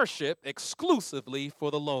words, worship exclusively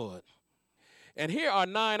for the Lord. And here are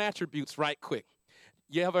 9 attributes right quick.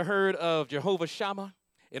 You ever heard of Jehovah Shammah?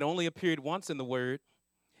 It only appeared once in the Word.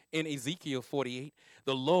 In Ezekiel 48,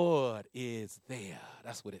 the Lord is there.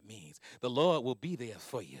 That's what it means. The Lord will be there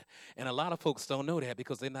for you. And a lot of folks don't know that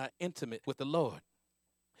because they're not intimate with the Lord.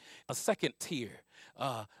 A second tier,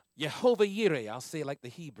 Jehovah Yireh. I'll say it like the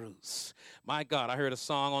Hebrews. My God, I heard a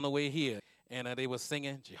song on the way here, and they were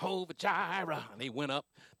singing Jehovah Jireh. And they went up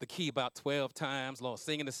the key about 12 times, Lord,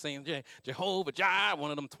 singing the same Jehovah Jireh,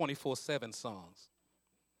 one of them 24/7 songs.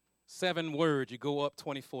 7 words, you go up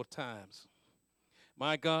 24 times.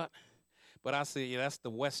 My God. But I say, yeah, that's the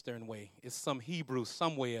Western way. It's some Hebrew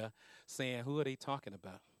somewhere saying, who are they talking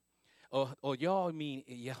about? Oh, y'all mean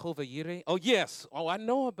Jehovah Yireh? Oh, yes. Oh, I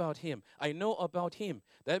know about him. I know about him.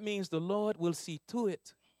 That means the Lord will see to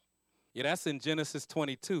it. Yeah, that's in Genesis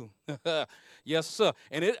 22. Yes, sir.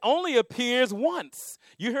 And it only appears once.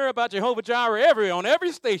 You hear about Jehovah Jireh on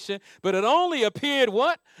every station, but it only appeared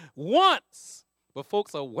what? Once. But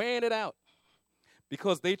folks are wearing it out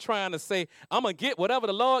because they trying to say, I'm going to get whatever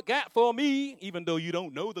the Lord got for me, even though you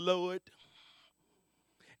don't know the Lord.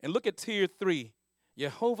 And look at tier 3,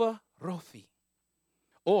 Jehovah Rophi,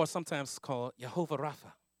 or sometimes called Jehovah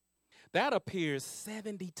Rapha. That appears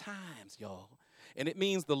 70 times, y'all. And it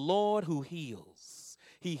means the Lord who heals.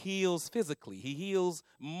 He heals physically. He heals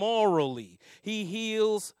morally. He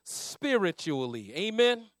heals spiritually.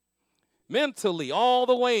 Amen? Mentally, all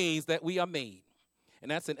the ways that we are made. And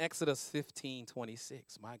that's in Exodus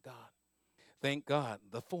 15:26. My God. Thank God.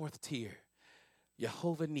 The 4th tier,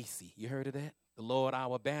 Jehovah Nissi. You heard of that? The Lord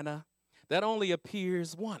our banner. That only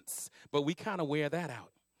appears once, but we kind of wear that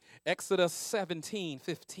out. Exodus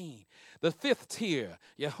 17:15. The 5th tier,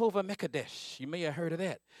 Jehovah Mekadesh. You may have heard of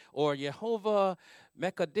that. Or Jehovah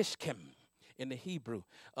Mekadishkem in the Hebrew.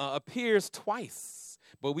 Appears twice,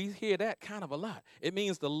 but we hear that kind of a lot. It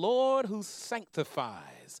means the Lord who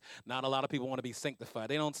sanctifies. Not a lot of people want to be sanctified.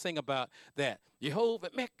 They don't sing about that.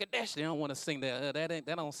 Jehovah Mekadesh. They don't want to sing that. That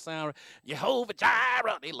don't sound. Jehovah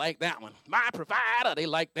Jireh. They like that one. My provider. They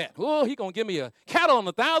like that. Oh, he going to give me a cattle on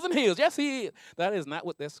 1,000 hills. Yes, he is. That is not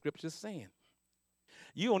what that scripture's saying.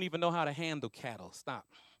 You don't even know how to handle cattle. Stop.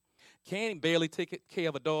 Can't barely take care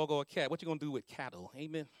of a dog or a cat. What you going to do with cattle?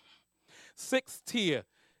 Amen. 6th tier,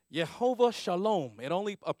 Jehovah Shalom. It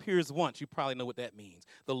only appears once. You probably know what that means.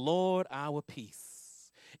 The Lord our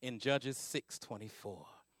peace in Judges 6:24.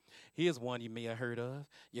 Here's one you may have heard of.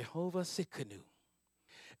 Jehovah Sikkenu.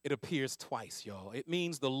 It appears twice, y'all. It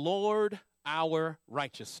means the Lord our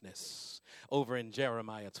righteousness over in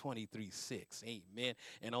Jeremiah 23:6. Amen.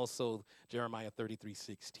 And also Jeremiah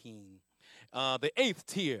 33:16. The 8th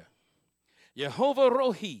tier, Jehovah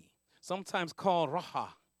Rohi, sometimes called Raha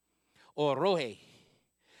or Rohe.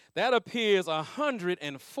 That appears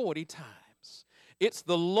 140 times. It's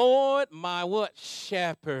the Lord my what?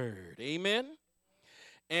 Shepherd. Amen.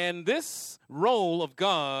 And this role of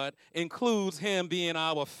God includes him being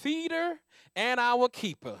our feeder and our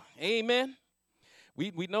keeper. Amen.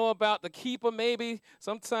 We know about the keeper maybe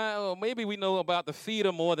sometimes, or maybe we know about the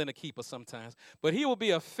feeder more than the keeper sometimes. But he will be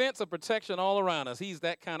a fence of protection all around us. He's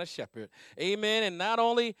that kind of shepherd. Amen. And not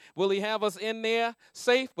only will he have us in there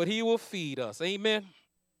safe, but he will feed us. Amen.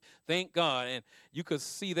 Thank God. And you could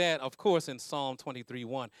see that, of course, in Psalm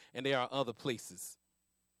 23:1. And there are other places.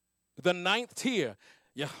 The 9th tier,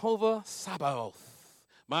 Jehovah Sabaoth.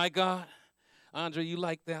 My God. Andre, you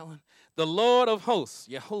like that one? The Lord of hosts,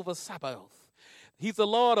 Jehovah Sabaoth. He's the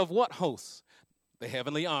Lord of what hosts? The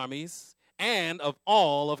heavenly armies and of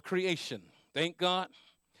all of creation. Thank God.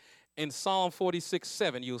 In Psalm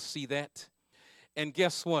 46:7, you'll see that. And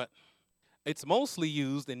guess what? It's mostly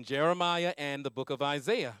used in Jeremiah and the book of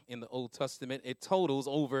Isaiah in the Old Testament. It totals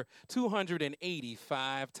over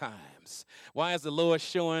 285 times. Why is the Lord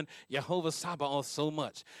showing Jehovah Sabaoth so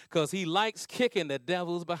much? Because he likes kicking the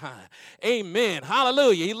devils behind. Amen.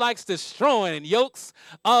 Hallelujah. He likes destroying yokes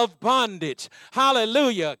of bondage.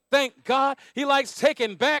 Hallelujah. Thank God. He likes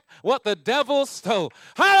taking back what the devil stole.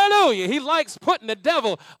 Hallelujah. He likes putting the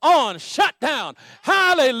devil on shutdown.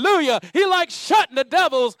 Hallelujah. He likes shutting the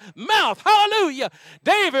devil's mouth. Hallelujah.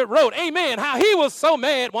 David wrote, amen, how he was so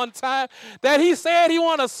mad one time that he said he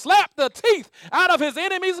want to slap the teeth out of his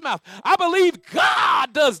enemy's mouth. I believe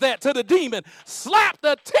God does that to the demon. Slap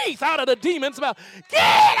the teeth out of the demon's mouth.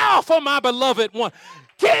 Get off of my beloved one.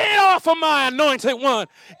 Get off of my anointed one.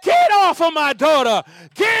 Get off of my daughter.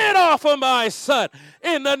 Get off of my son.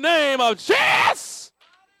 In the name of Jesus.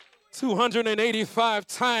 285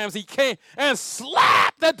 times he came and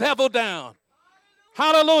slapped the devil down.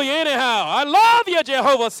 Hallelujah. Anyhow, I love you,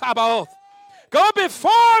 Jehovah Sabaoth. Go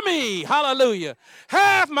before me. Hallelujah.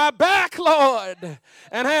 Have my back, Lord,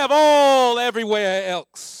 and have all everywhere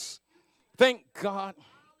else. Thank God.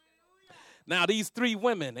 Now, these 3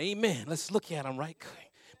 women, amen. Let's look at them right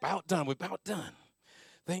quick. About done. We're about done.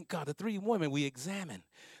 Thank God. The 3 women we examined,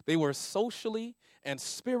 they were socially and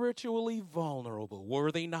spiritually vulnerable,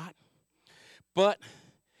 were they not? But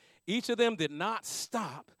each of them did not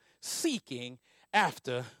stop seeking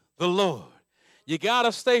after the Lord. You got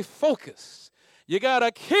to stay focused. You got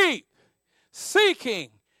to keep seeking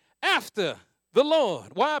after the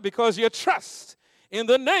Lord. Why? Because you trust in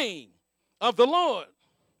the name of the Lord.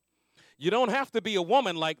 You don't have to be a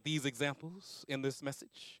woman like these examples in this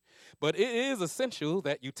message, but it is essential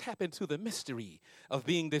that you tap into the mystery of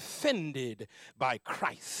being defended by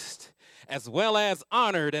Christ, as well as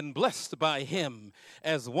honored and blessed by him,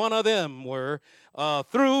 as one of them were,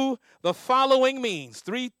 through the following means.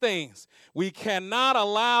 3 things. We cannot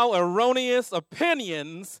allow erroneous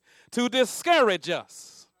opinions to discourage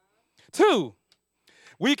us. 2,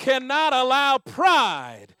 we cannot allow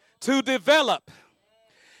pride to develop.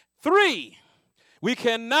 3, we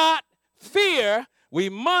cannot fear. We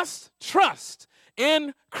must trust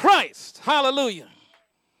in Christ. Hallelujah.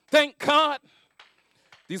 Thank God.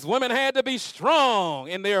 These women had to be strong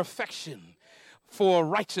in their affection for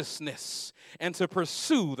righteousness and to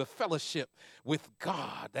pursue the fellowship with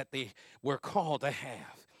God that they were called to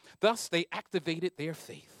have. Thus, they activated their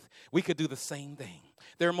faith. We could do the same thing.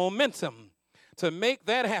 Their momentum to make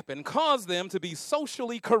that happen caused them to be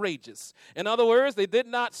socially courageous. In other words, they did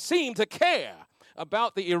not seem to care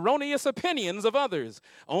about the erroneous opinions of others,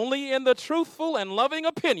 only in the truthful and loving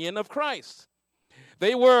opinion of Christ.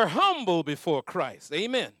 They were humble before Christ.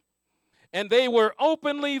 Amen. And they were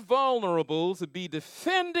openly vulnerable to be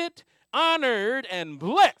defended, honored, and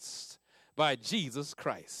blessed by Jesus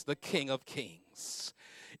Christ, the King of Kings.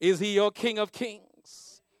 Is he your King of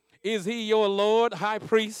Kings? Is he your Lord, High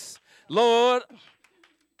Priest, Lord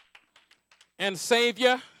and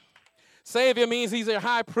Savior? Savior means he's your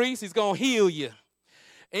high priest. He's going to heal you.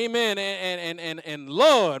 Amen. And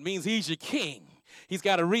Lord means he's your king. He's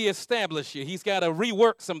got to reestablish you. He's got to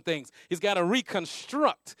rework some things. He's got to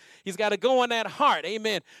reconstruct. He's got to go in that heart.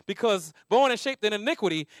 Amen. Because born and shaped in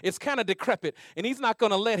iniquity, it's kind of decrepit. And he's not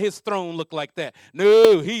going to let his throne look like that.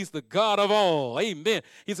 No, he's the God of all. Amen.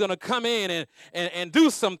 He's going to come in and do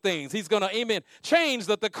some things. He's going to, amen, change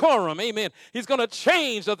the decorum. Amen. He's going to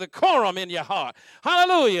change the decorum in your heart.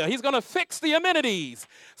 Hallelujah. He's going to fix the amenities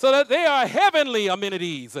so that they are heavenly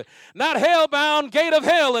amenities, not hell-bound, gate of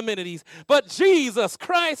hell amenities, but Jesus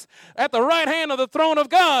Christ at the right hand of the throne of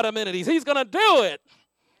God amenities. He's going to do it.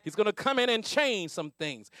 He's going to come in and change some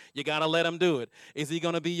things. You got to let him do it. Is he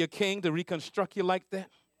going to be your king to reconstruct you like that?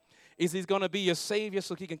 Is he going to be your savior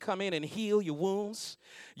so he can come in and heal your wounds?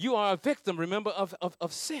 You are a victim, remember,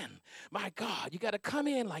 of sin. My God, you got to come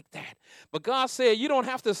in like that. But God said you don't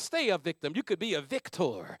have to stay a victim. You could be a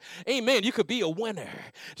victor. Amen. You could be a winner.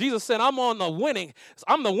 Jesus said, I'm the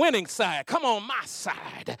winning side. Come on my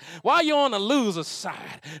side. Why are you on the loser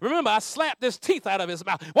side? Remember, I slapped his teeth out of his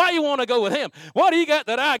mouth. Why you want to go with him? What do you got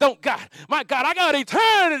that I don't got? My God, I got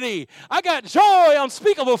eternity. I got joy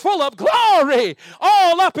unspeakable, full of glory,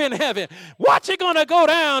 all up in heaven. What, you gonna go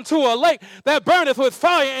down to a lake that burneth with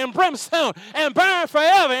fire and brimstone and burn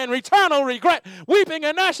forever in eternal regret, weeping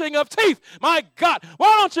and gnashing of teeth? My God,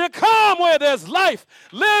 why don't you come where there's life,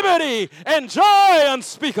 liberty, and joy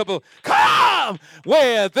unspeakable? Come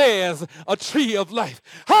where there's a tree of life.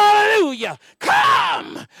 Hallelujah.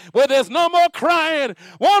 Come where there's no more crying.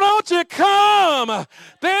 Why don't you come?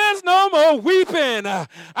 There's no more weeping. I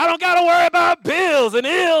don't got to worry about bills and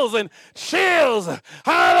ills and chills.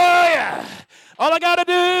 Hallelujah. All I got to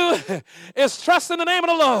do is trust in the name of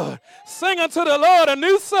the Lord. Sing unto the Lord a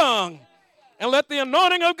new song. And let the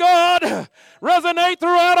anointing of God resonate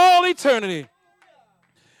throughout all eternity.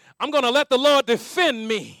 I'm going to let the Lord defend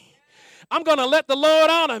me. I'm going to let the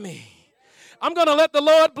Lord honor me. I'm going to let the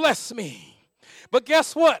Lord bless me. But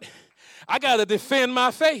guess what? I got to defend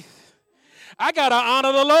my faith. I got to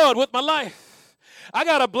honor the Lord with my life. I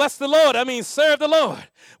got to bless the Lord. I mean, serve the Lord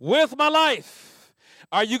with my life.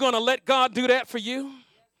 Are you going to let God do that for you?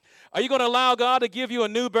 Are you going to allow God to give you a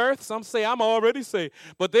new birth? Some say, I'm already saved.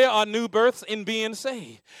 But there are new births in being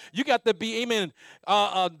saved. You got to be, amen,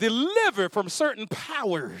 delivered from certain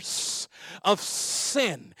powers of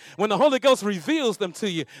sin. When the Holy Ghost reveals them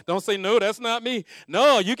to you, don't say, no, that's not me.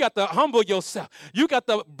 No, you got to humble yourself. You got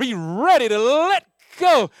to be ready to let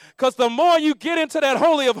go. Because the more you get into that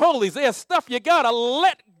Holy of Holies, there's stuff you got to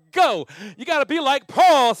let go. You got to be like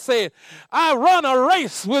Paul said, I run a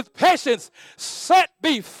race with patience set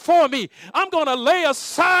before me. I'm going to lay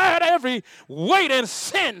aside every weight and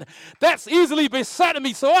sin that's easily besetting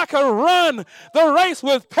me so I can run the race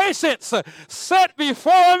with patience set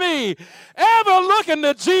before me. Ever looking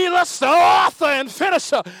to Jesus, the author and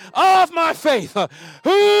finisher of my faith,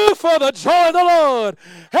 who for the joy of the Lord,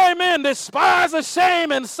 amen, despised the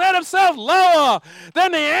shame and set himself lower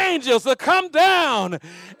than the angels to come down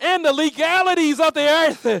in the legalities of the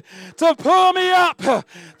earth to pull me up,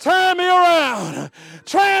 turn me around,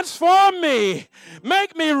 transform me,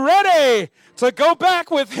 make me ready to go back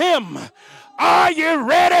with him. Are you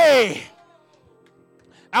ready?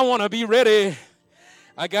 I want to be ready.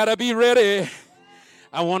 I got to be ready.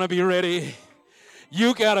 I want to be ready.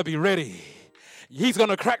 You got to be ready. He's going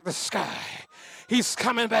to crack the sky. He's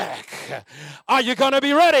coming back. Are you going to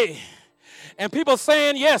be ready? And people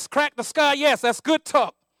saying, yes, crack the sky. Yes, that's good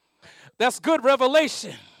talk. That's good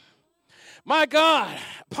revelation. My God,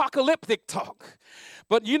 apocalyptic talk.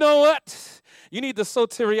 But you know what? You need the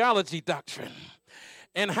soteriology doctrine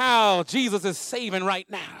and how Jesus is saving right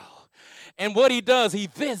now. And what he does, he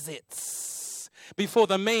visits before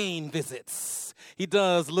the main visits. He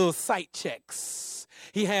does little site checks.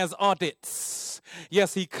 He has audits.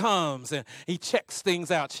 Yes, he comes and he checks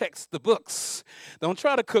things out, checks the books. Don't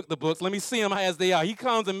try to cook the books. Let me see them as they are. He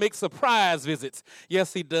comes and makes surprise visits.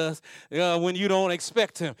 Yes, he does, when you don't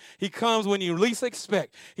expect him. He comes when you least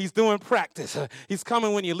expect. He's doing practice. He's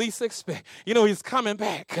coming when you least expect. You know, he's coming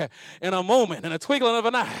back in a moment, in a twinkling of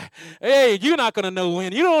an eye. Hey, you're not going to know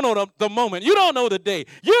when. You don't know the moment. You don't know the day.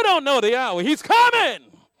 You don't know the hour. He's coming.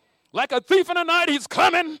 Like a thief in the night, he's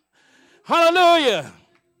coming. Hallelujah.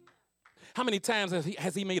 How many times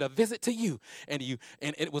has he made a visit to you and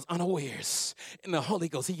it was unawares? In the Holy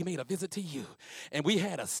Ghost, he made a visit to you. And we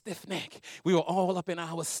had a stiff neck. We were all up in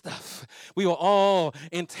our stuff. We were all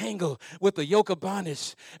entangled with the yoke of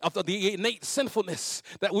bondage of the innate sinfulness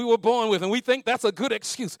that we were born with. And we think that's a good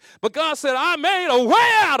excuse. But God said, I made a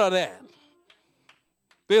way out of that.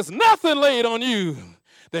 There's nothing laid on you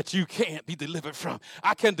that you can't be delivered from.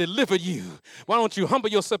 I can deliver you. Why don't you humble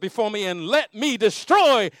yourself before me and let me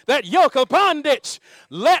destroy that yoke of bondage?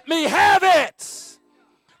 Let me have it.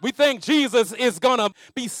 We think Jesus is going to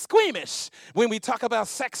be squeamish when we talk about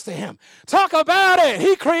sex to him. Talk about it.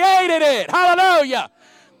 He created it. Hallelujah.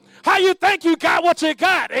 How you think you got what you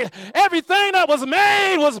got? Everything that was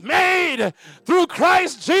made through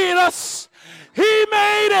Christ Jesus. He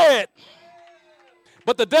made it.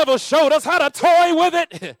 But the devil showed us how to toy with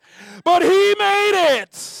it. But he made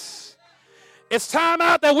it. It's time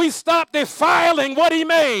out that we stop defiling what he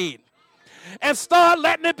made and start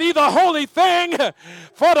letting it be the holy thing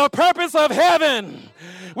for the purpose of heaven.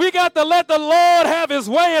 We got to let the Lord have his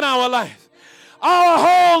way in our life. Our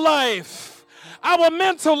whole life. Our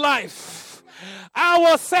mental life.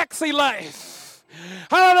 Our sexy life.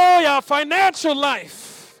 Hallelujah. Our financial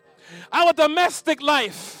life. Our domestic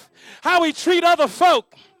life. How we treat other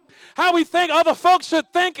folk, how we think other folks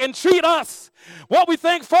should think and treat us, what we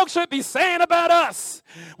think folks should be saying about us.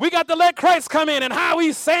 We got to let Christ come in, and how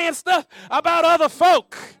he's saying stuff about other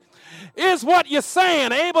folk. Is what you're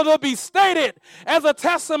saying able to be stated as a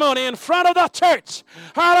testimony in front of the church?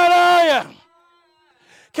 Hallelujah.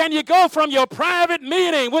 Can you go from your private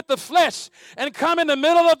meeting with the flesh and come in the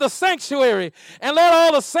middle of the sanctuary and let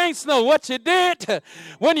all the saints know what you did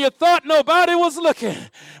when you thought nobody was looking?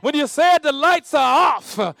 When you said the lights are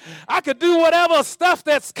off, I could do whatever stuff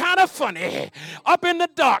that's kind of funny up in the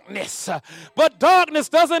darkness. But darkness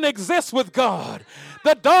doesn't exist with God.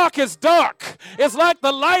 The dark is dark. It's like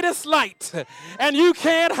the light is light, and you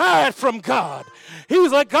can't hide from God.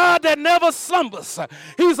 He's a God that never slumbers.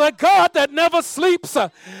 He's a God that never sleeps.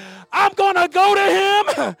 I'm going to go to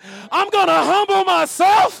him. I'm going to humble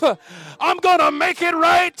myself. I'm going to make it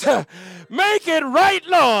right. Make it right,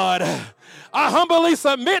 Lord. I humbly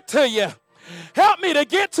submit to you. Help me to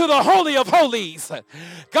get to the Holy of Holies.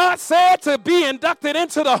 God said to be inducted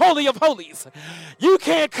into the Holy of Holies. You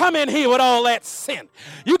can't come in here with all that sin.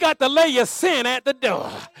 You got to lay your sin at the door.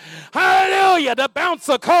 Hallelujah. The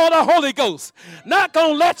bouncer called the Holy Ghost. Not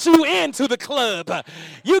going to let you into the club.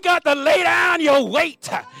 You got to lay down your weight.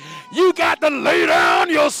 You got to lay down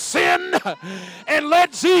your sin and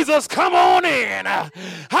let Jesus come on in.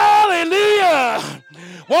 Hallelujah.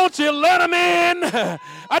 Won't you let him in?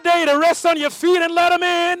 I dare you to rest on your feet and let him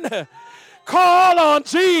in. Call on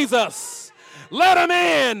Jesus. Let him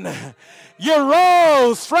in. You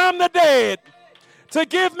rose from the dead to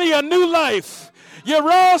give me a new life. You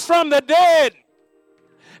rose from the dead.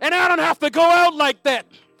 And I don't have to go out like that,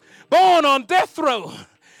 born on death row.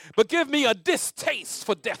 but give me a distaste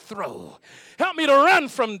for death row. Help me to run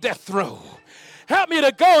from death row. Help me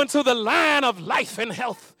to go into the line of life and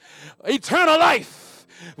health, eternal life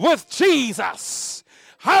with Jesus.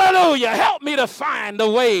 Hallelujah. Help me to find the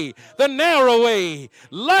way, the narrow way.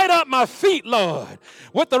 Light up my feet, Lord,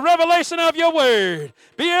 with the revelation of your word.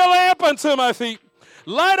 Be a lamp unto my feet.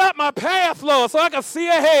 Light up my path, Lord, so I can see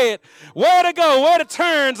ahead where to go, where the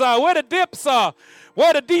turns are, where the dips are,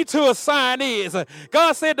 where the detour sign is.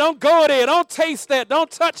 God said, don't go there. Don't taste that. Don't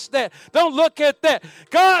touch that. Don't look at that.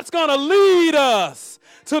 God's going to lead us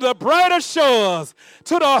to the brighter shores,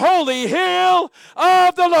 to the holy hill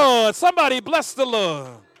of the Lord. Somebody bless the Lord.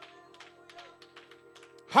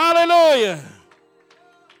 Hallelujah.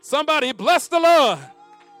 Somebody bless the Lord.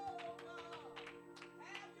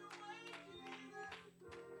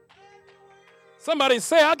 Somebody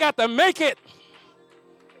say, I got to make it.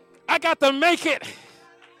 I got to make it.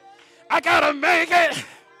 I got to make it.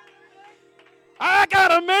 I got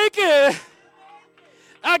to make it.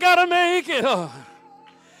 I got to make it. Oh.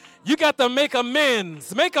 You got to make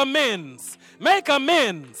amends. Make amends. Make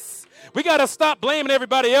amends. We got to stop blaming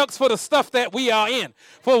everybody else for the stuff that we are in,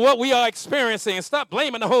 for what we are experiencing, and stop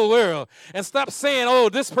blaming the whole world, and stop saying, oh,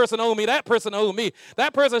 this person owed me, that person owed me,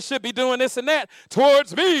 that person should be doing this and that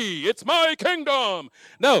towards me. It's my kingdom.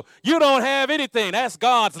 No, you don't have anything. That's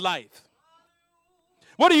God's life.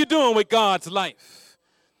 What are you doing with God's life?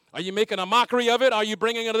 Are you making a mockery of it? Are you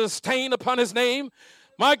bringing a disdain upon his name?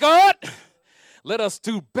 My God, let us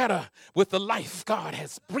do better with the life God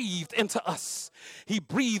has breathed into us. He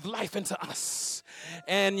breathed life into us.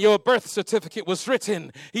 And your birth certificate was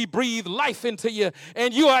written. He breathed life into you.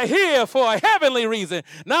 And you are here for a heavenly reason,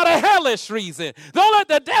 not a hellish reason. Don't let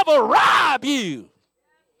the devil rob you.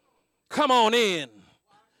 Come on in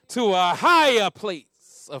to a higher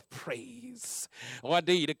place of praise. Oh, I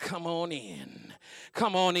dare you to come on in.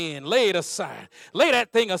 Come on in. Lay it aside. Lay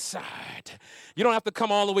that thing aside. You don't have to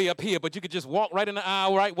come all the way up here, but you could just walk right in the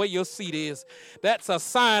aisle right where your seat is. That's a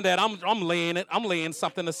sign that I'm laying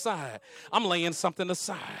something aside. I'm laying something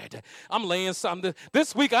aside. I'm laying something.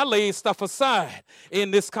 This week I laid stuff aside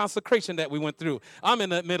in this consecration that we went through. I'm in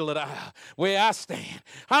the middle of the aisle where I stand.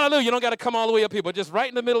 Hallelujah. You don't got to come all the way up here, but just right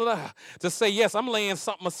in the middle of the aisle to say, yes, I'm laying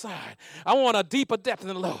something aside. I want a deeper depth in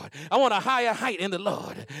the Lord. I want a higher height in the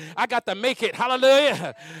Lord. I got to make it.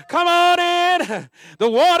 Hallelujah. Come on in. The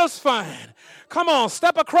water's fine. Come on,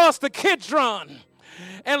 step across the Kidron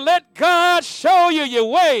and let God show you your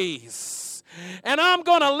ways. And I'm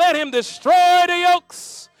going to let him destroy the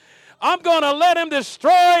yokes. I'm going to let him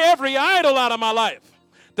destroy every idol out of my life.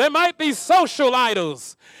 There might be social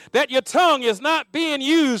idols that your tongue is not being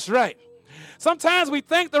used right. Sometimes we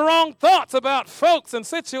think the wrong thoughts about folks and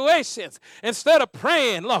situations instead of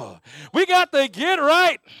praying, Lord. We got to get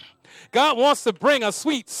right. God wants to bring a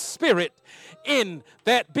sweet spirit in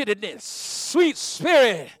that bitterness, sweet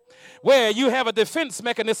spirit where you have a defense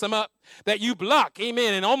mechanism up that you block,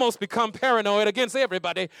 amen, and almost become paranoid against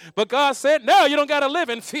everybody. But God said, no, you don't got to live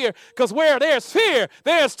in fear, because where there's fear,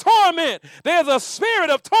 there's torment. There's a spirit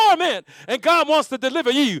of torment, and God wants to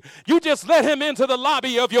deliver you. You just let him into the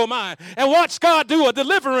lobby of your mind and watch God do a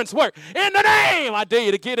deliverance work. In the name, I dare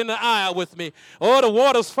you to get in the aisle with me. Oh, the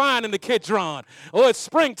water's fine in the Kidron. Oh, it's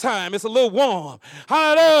springtime. It's a little warm.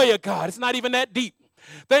 Hallelujah, God. It's not even that deep.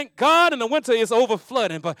 Thank God in the winter it's over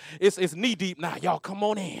flooding, but it's knee deep now. Y'all come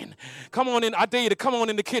on in. Come on in. I dare you to come on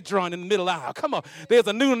in the Kidron in the middle aisle. Come on. There's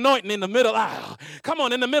a new anointing in the middle aisle. Come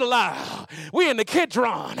on in the middle aisle. We're in the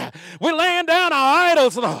Kidron. We're laying down our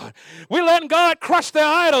idols, Lord. We're letting God crush their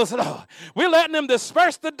idols, Lord. We're letting them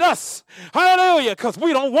disperse the dust. Hallelujah, because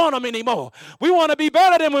we don't want them anymore. We want to be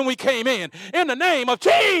better than when we came in the name of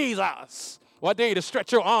Jesus. Well, I dare you to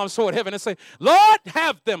stretch your arms toward heaven and say, Lord,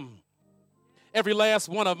 have them. Every last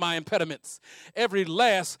one of my impediments, every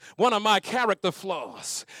last one of my character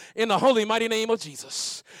flaws in the holy, mighty name of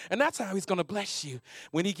Jesus. And that's how he's going to bless you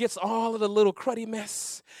when he gets all of the little cruddy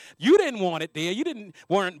mess. You didn't want it there. You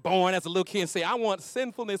weren't born as a little kid and say, I want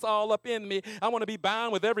sinfulness all up in me. I want to be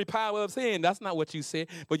bound with every power of sin. That's not what you said,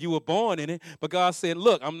 but you were born in it. But God said,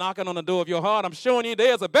 look, I'm knocking on the door of your heart. I'm showing you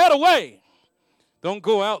there's a better way. Don't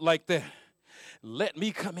go out like that. Let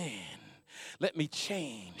me come in. Let me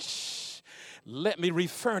change. Let me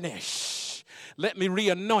refurnish. Let me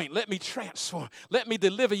re-anoint. Let me transform. Let me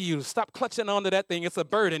deliver you. Stop clutching onto that thing. It's a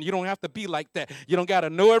burden. You don't have to be like that. You don't got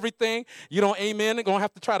to know everything. You don't, amen, you're going to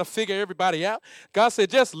have to try to figure everybody out. God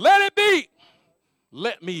said, just let it be.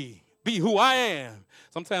 Let me be who I am.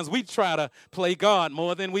 Sometimes we try to play God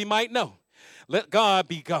more than we might know. Let God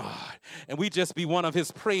be God, and we just be one of his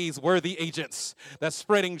praiseworthy agents that's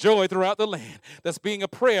spreading joy throughout the land, that's being a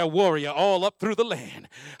prayer warrior all up through the land.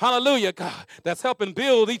 Hallelujah, God, that's helping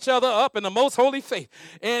build each other up in the most holy faith.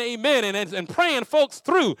 And amen, and praying folks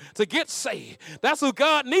through to get saved. That's who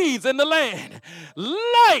God needs in the land.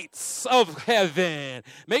 Lights of heaven.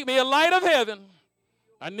 Make me a light of heaven.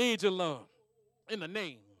 I need you, Lord, in the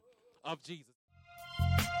name of Jesus.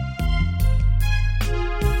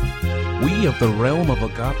 We of the Realm of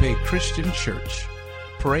Agape Christian Church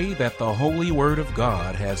pray that the Holy Word of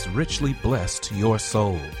God has richly blessed your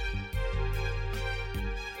soul.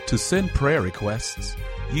 To send prayer requests,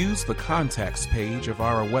 use the contacts page of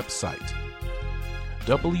our website,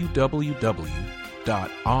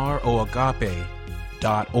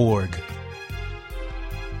 www.roagape.org.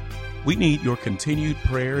 We need your continued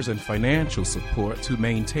prayers and financial support to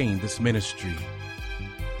maintain this ministry.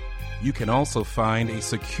 You can also find a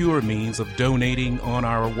secure means of donating on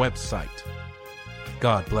our website.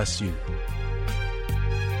 God bless you.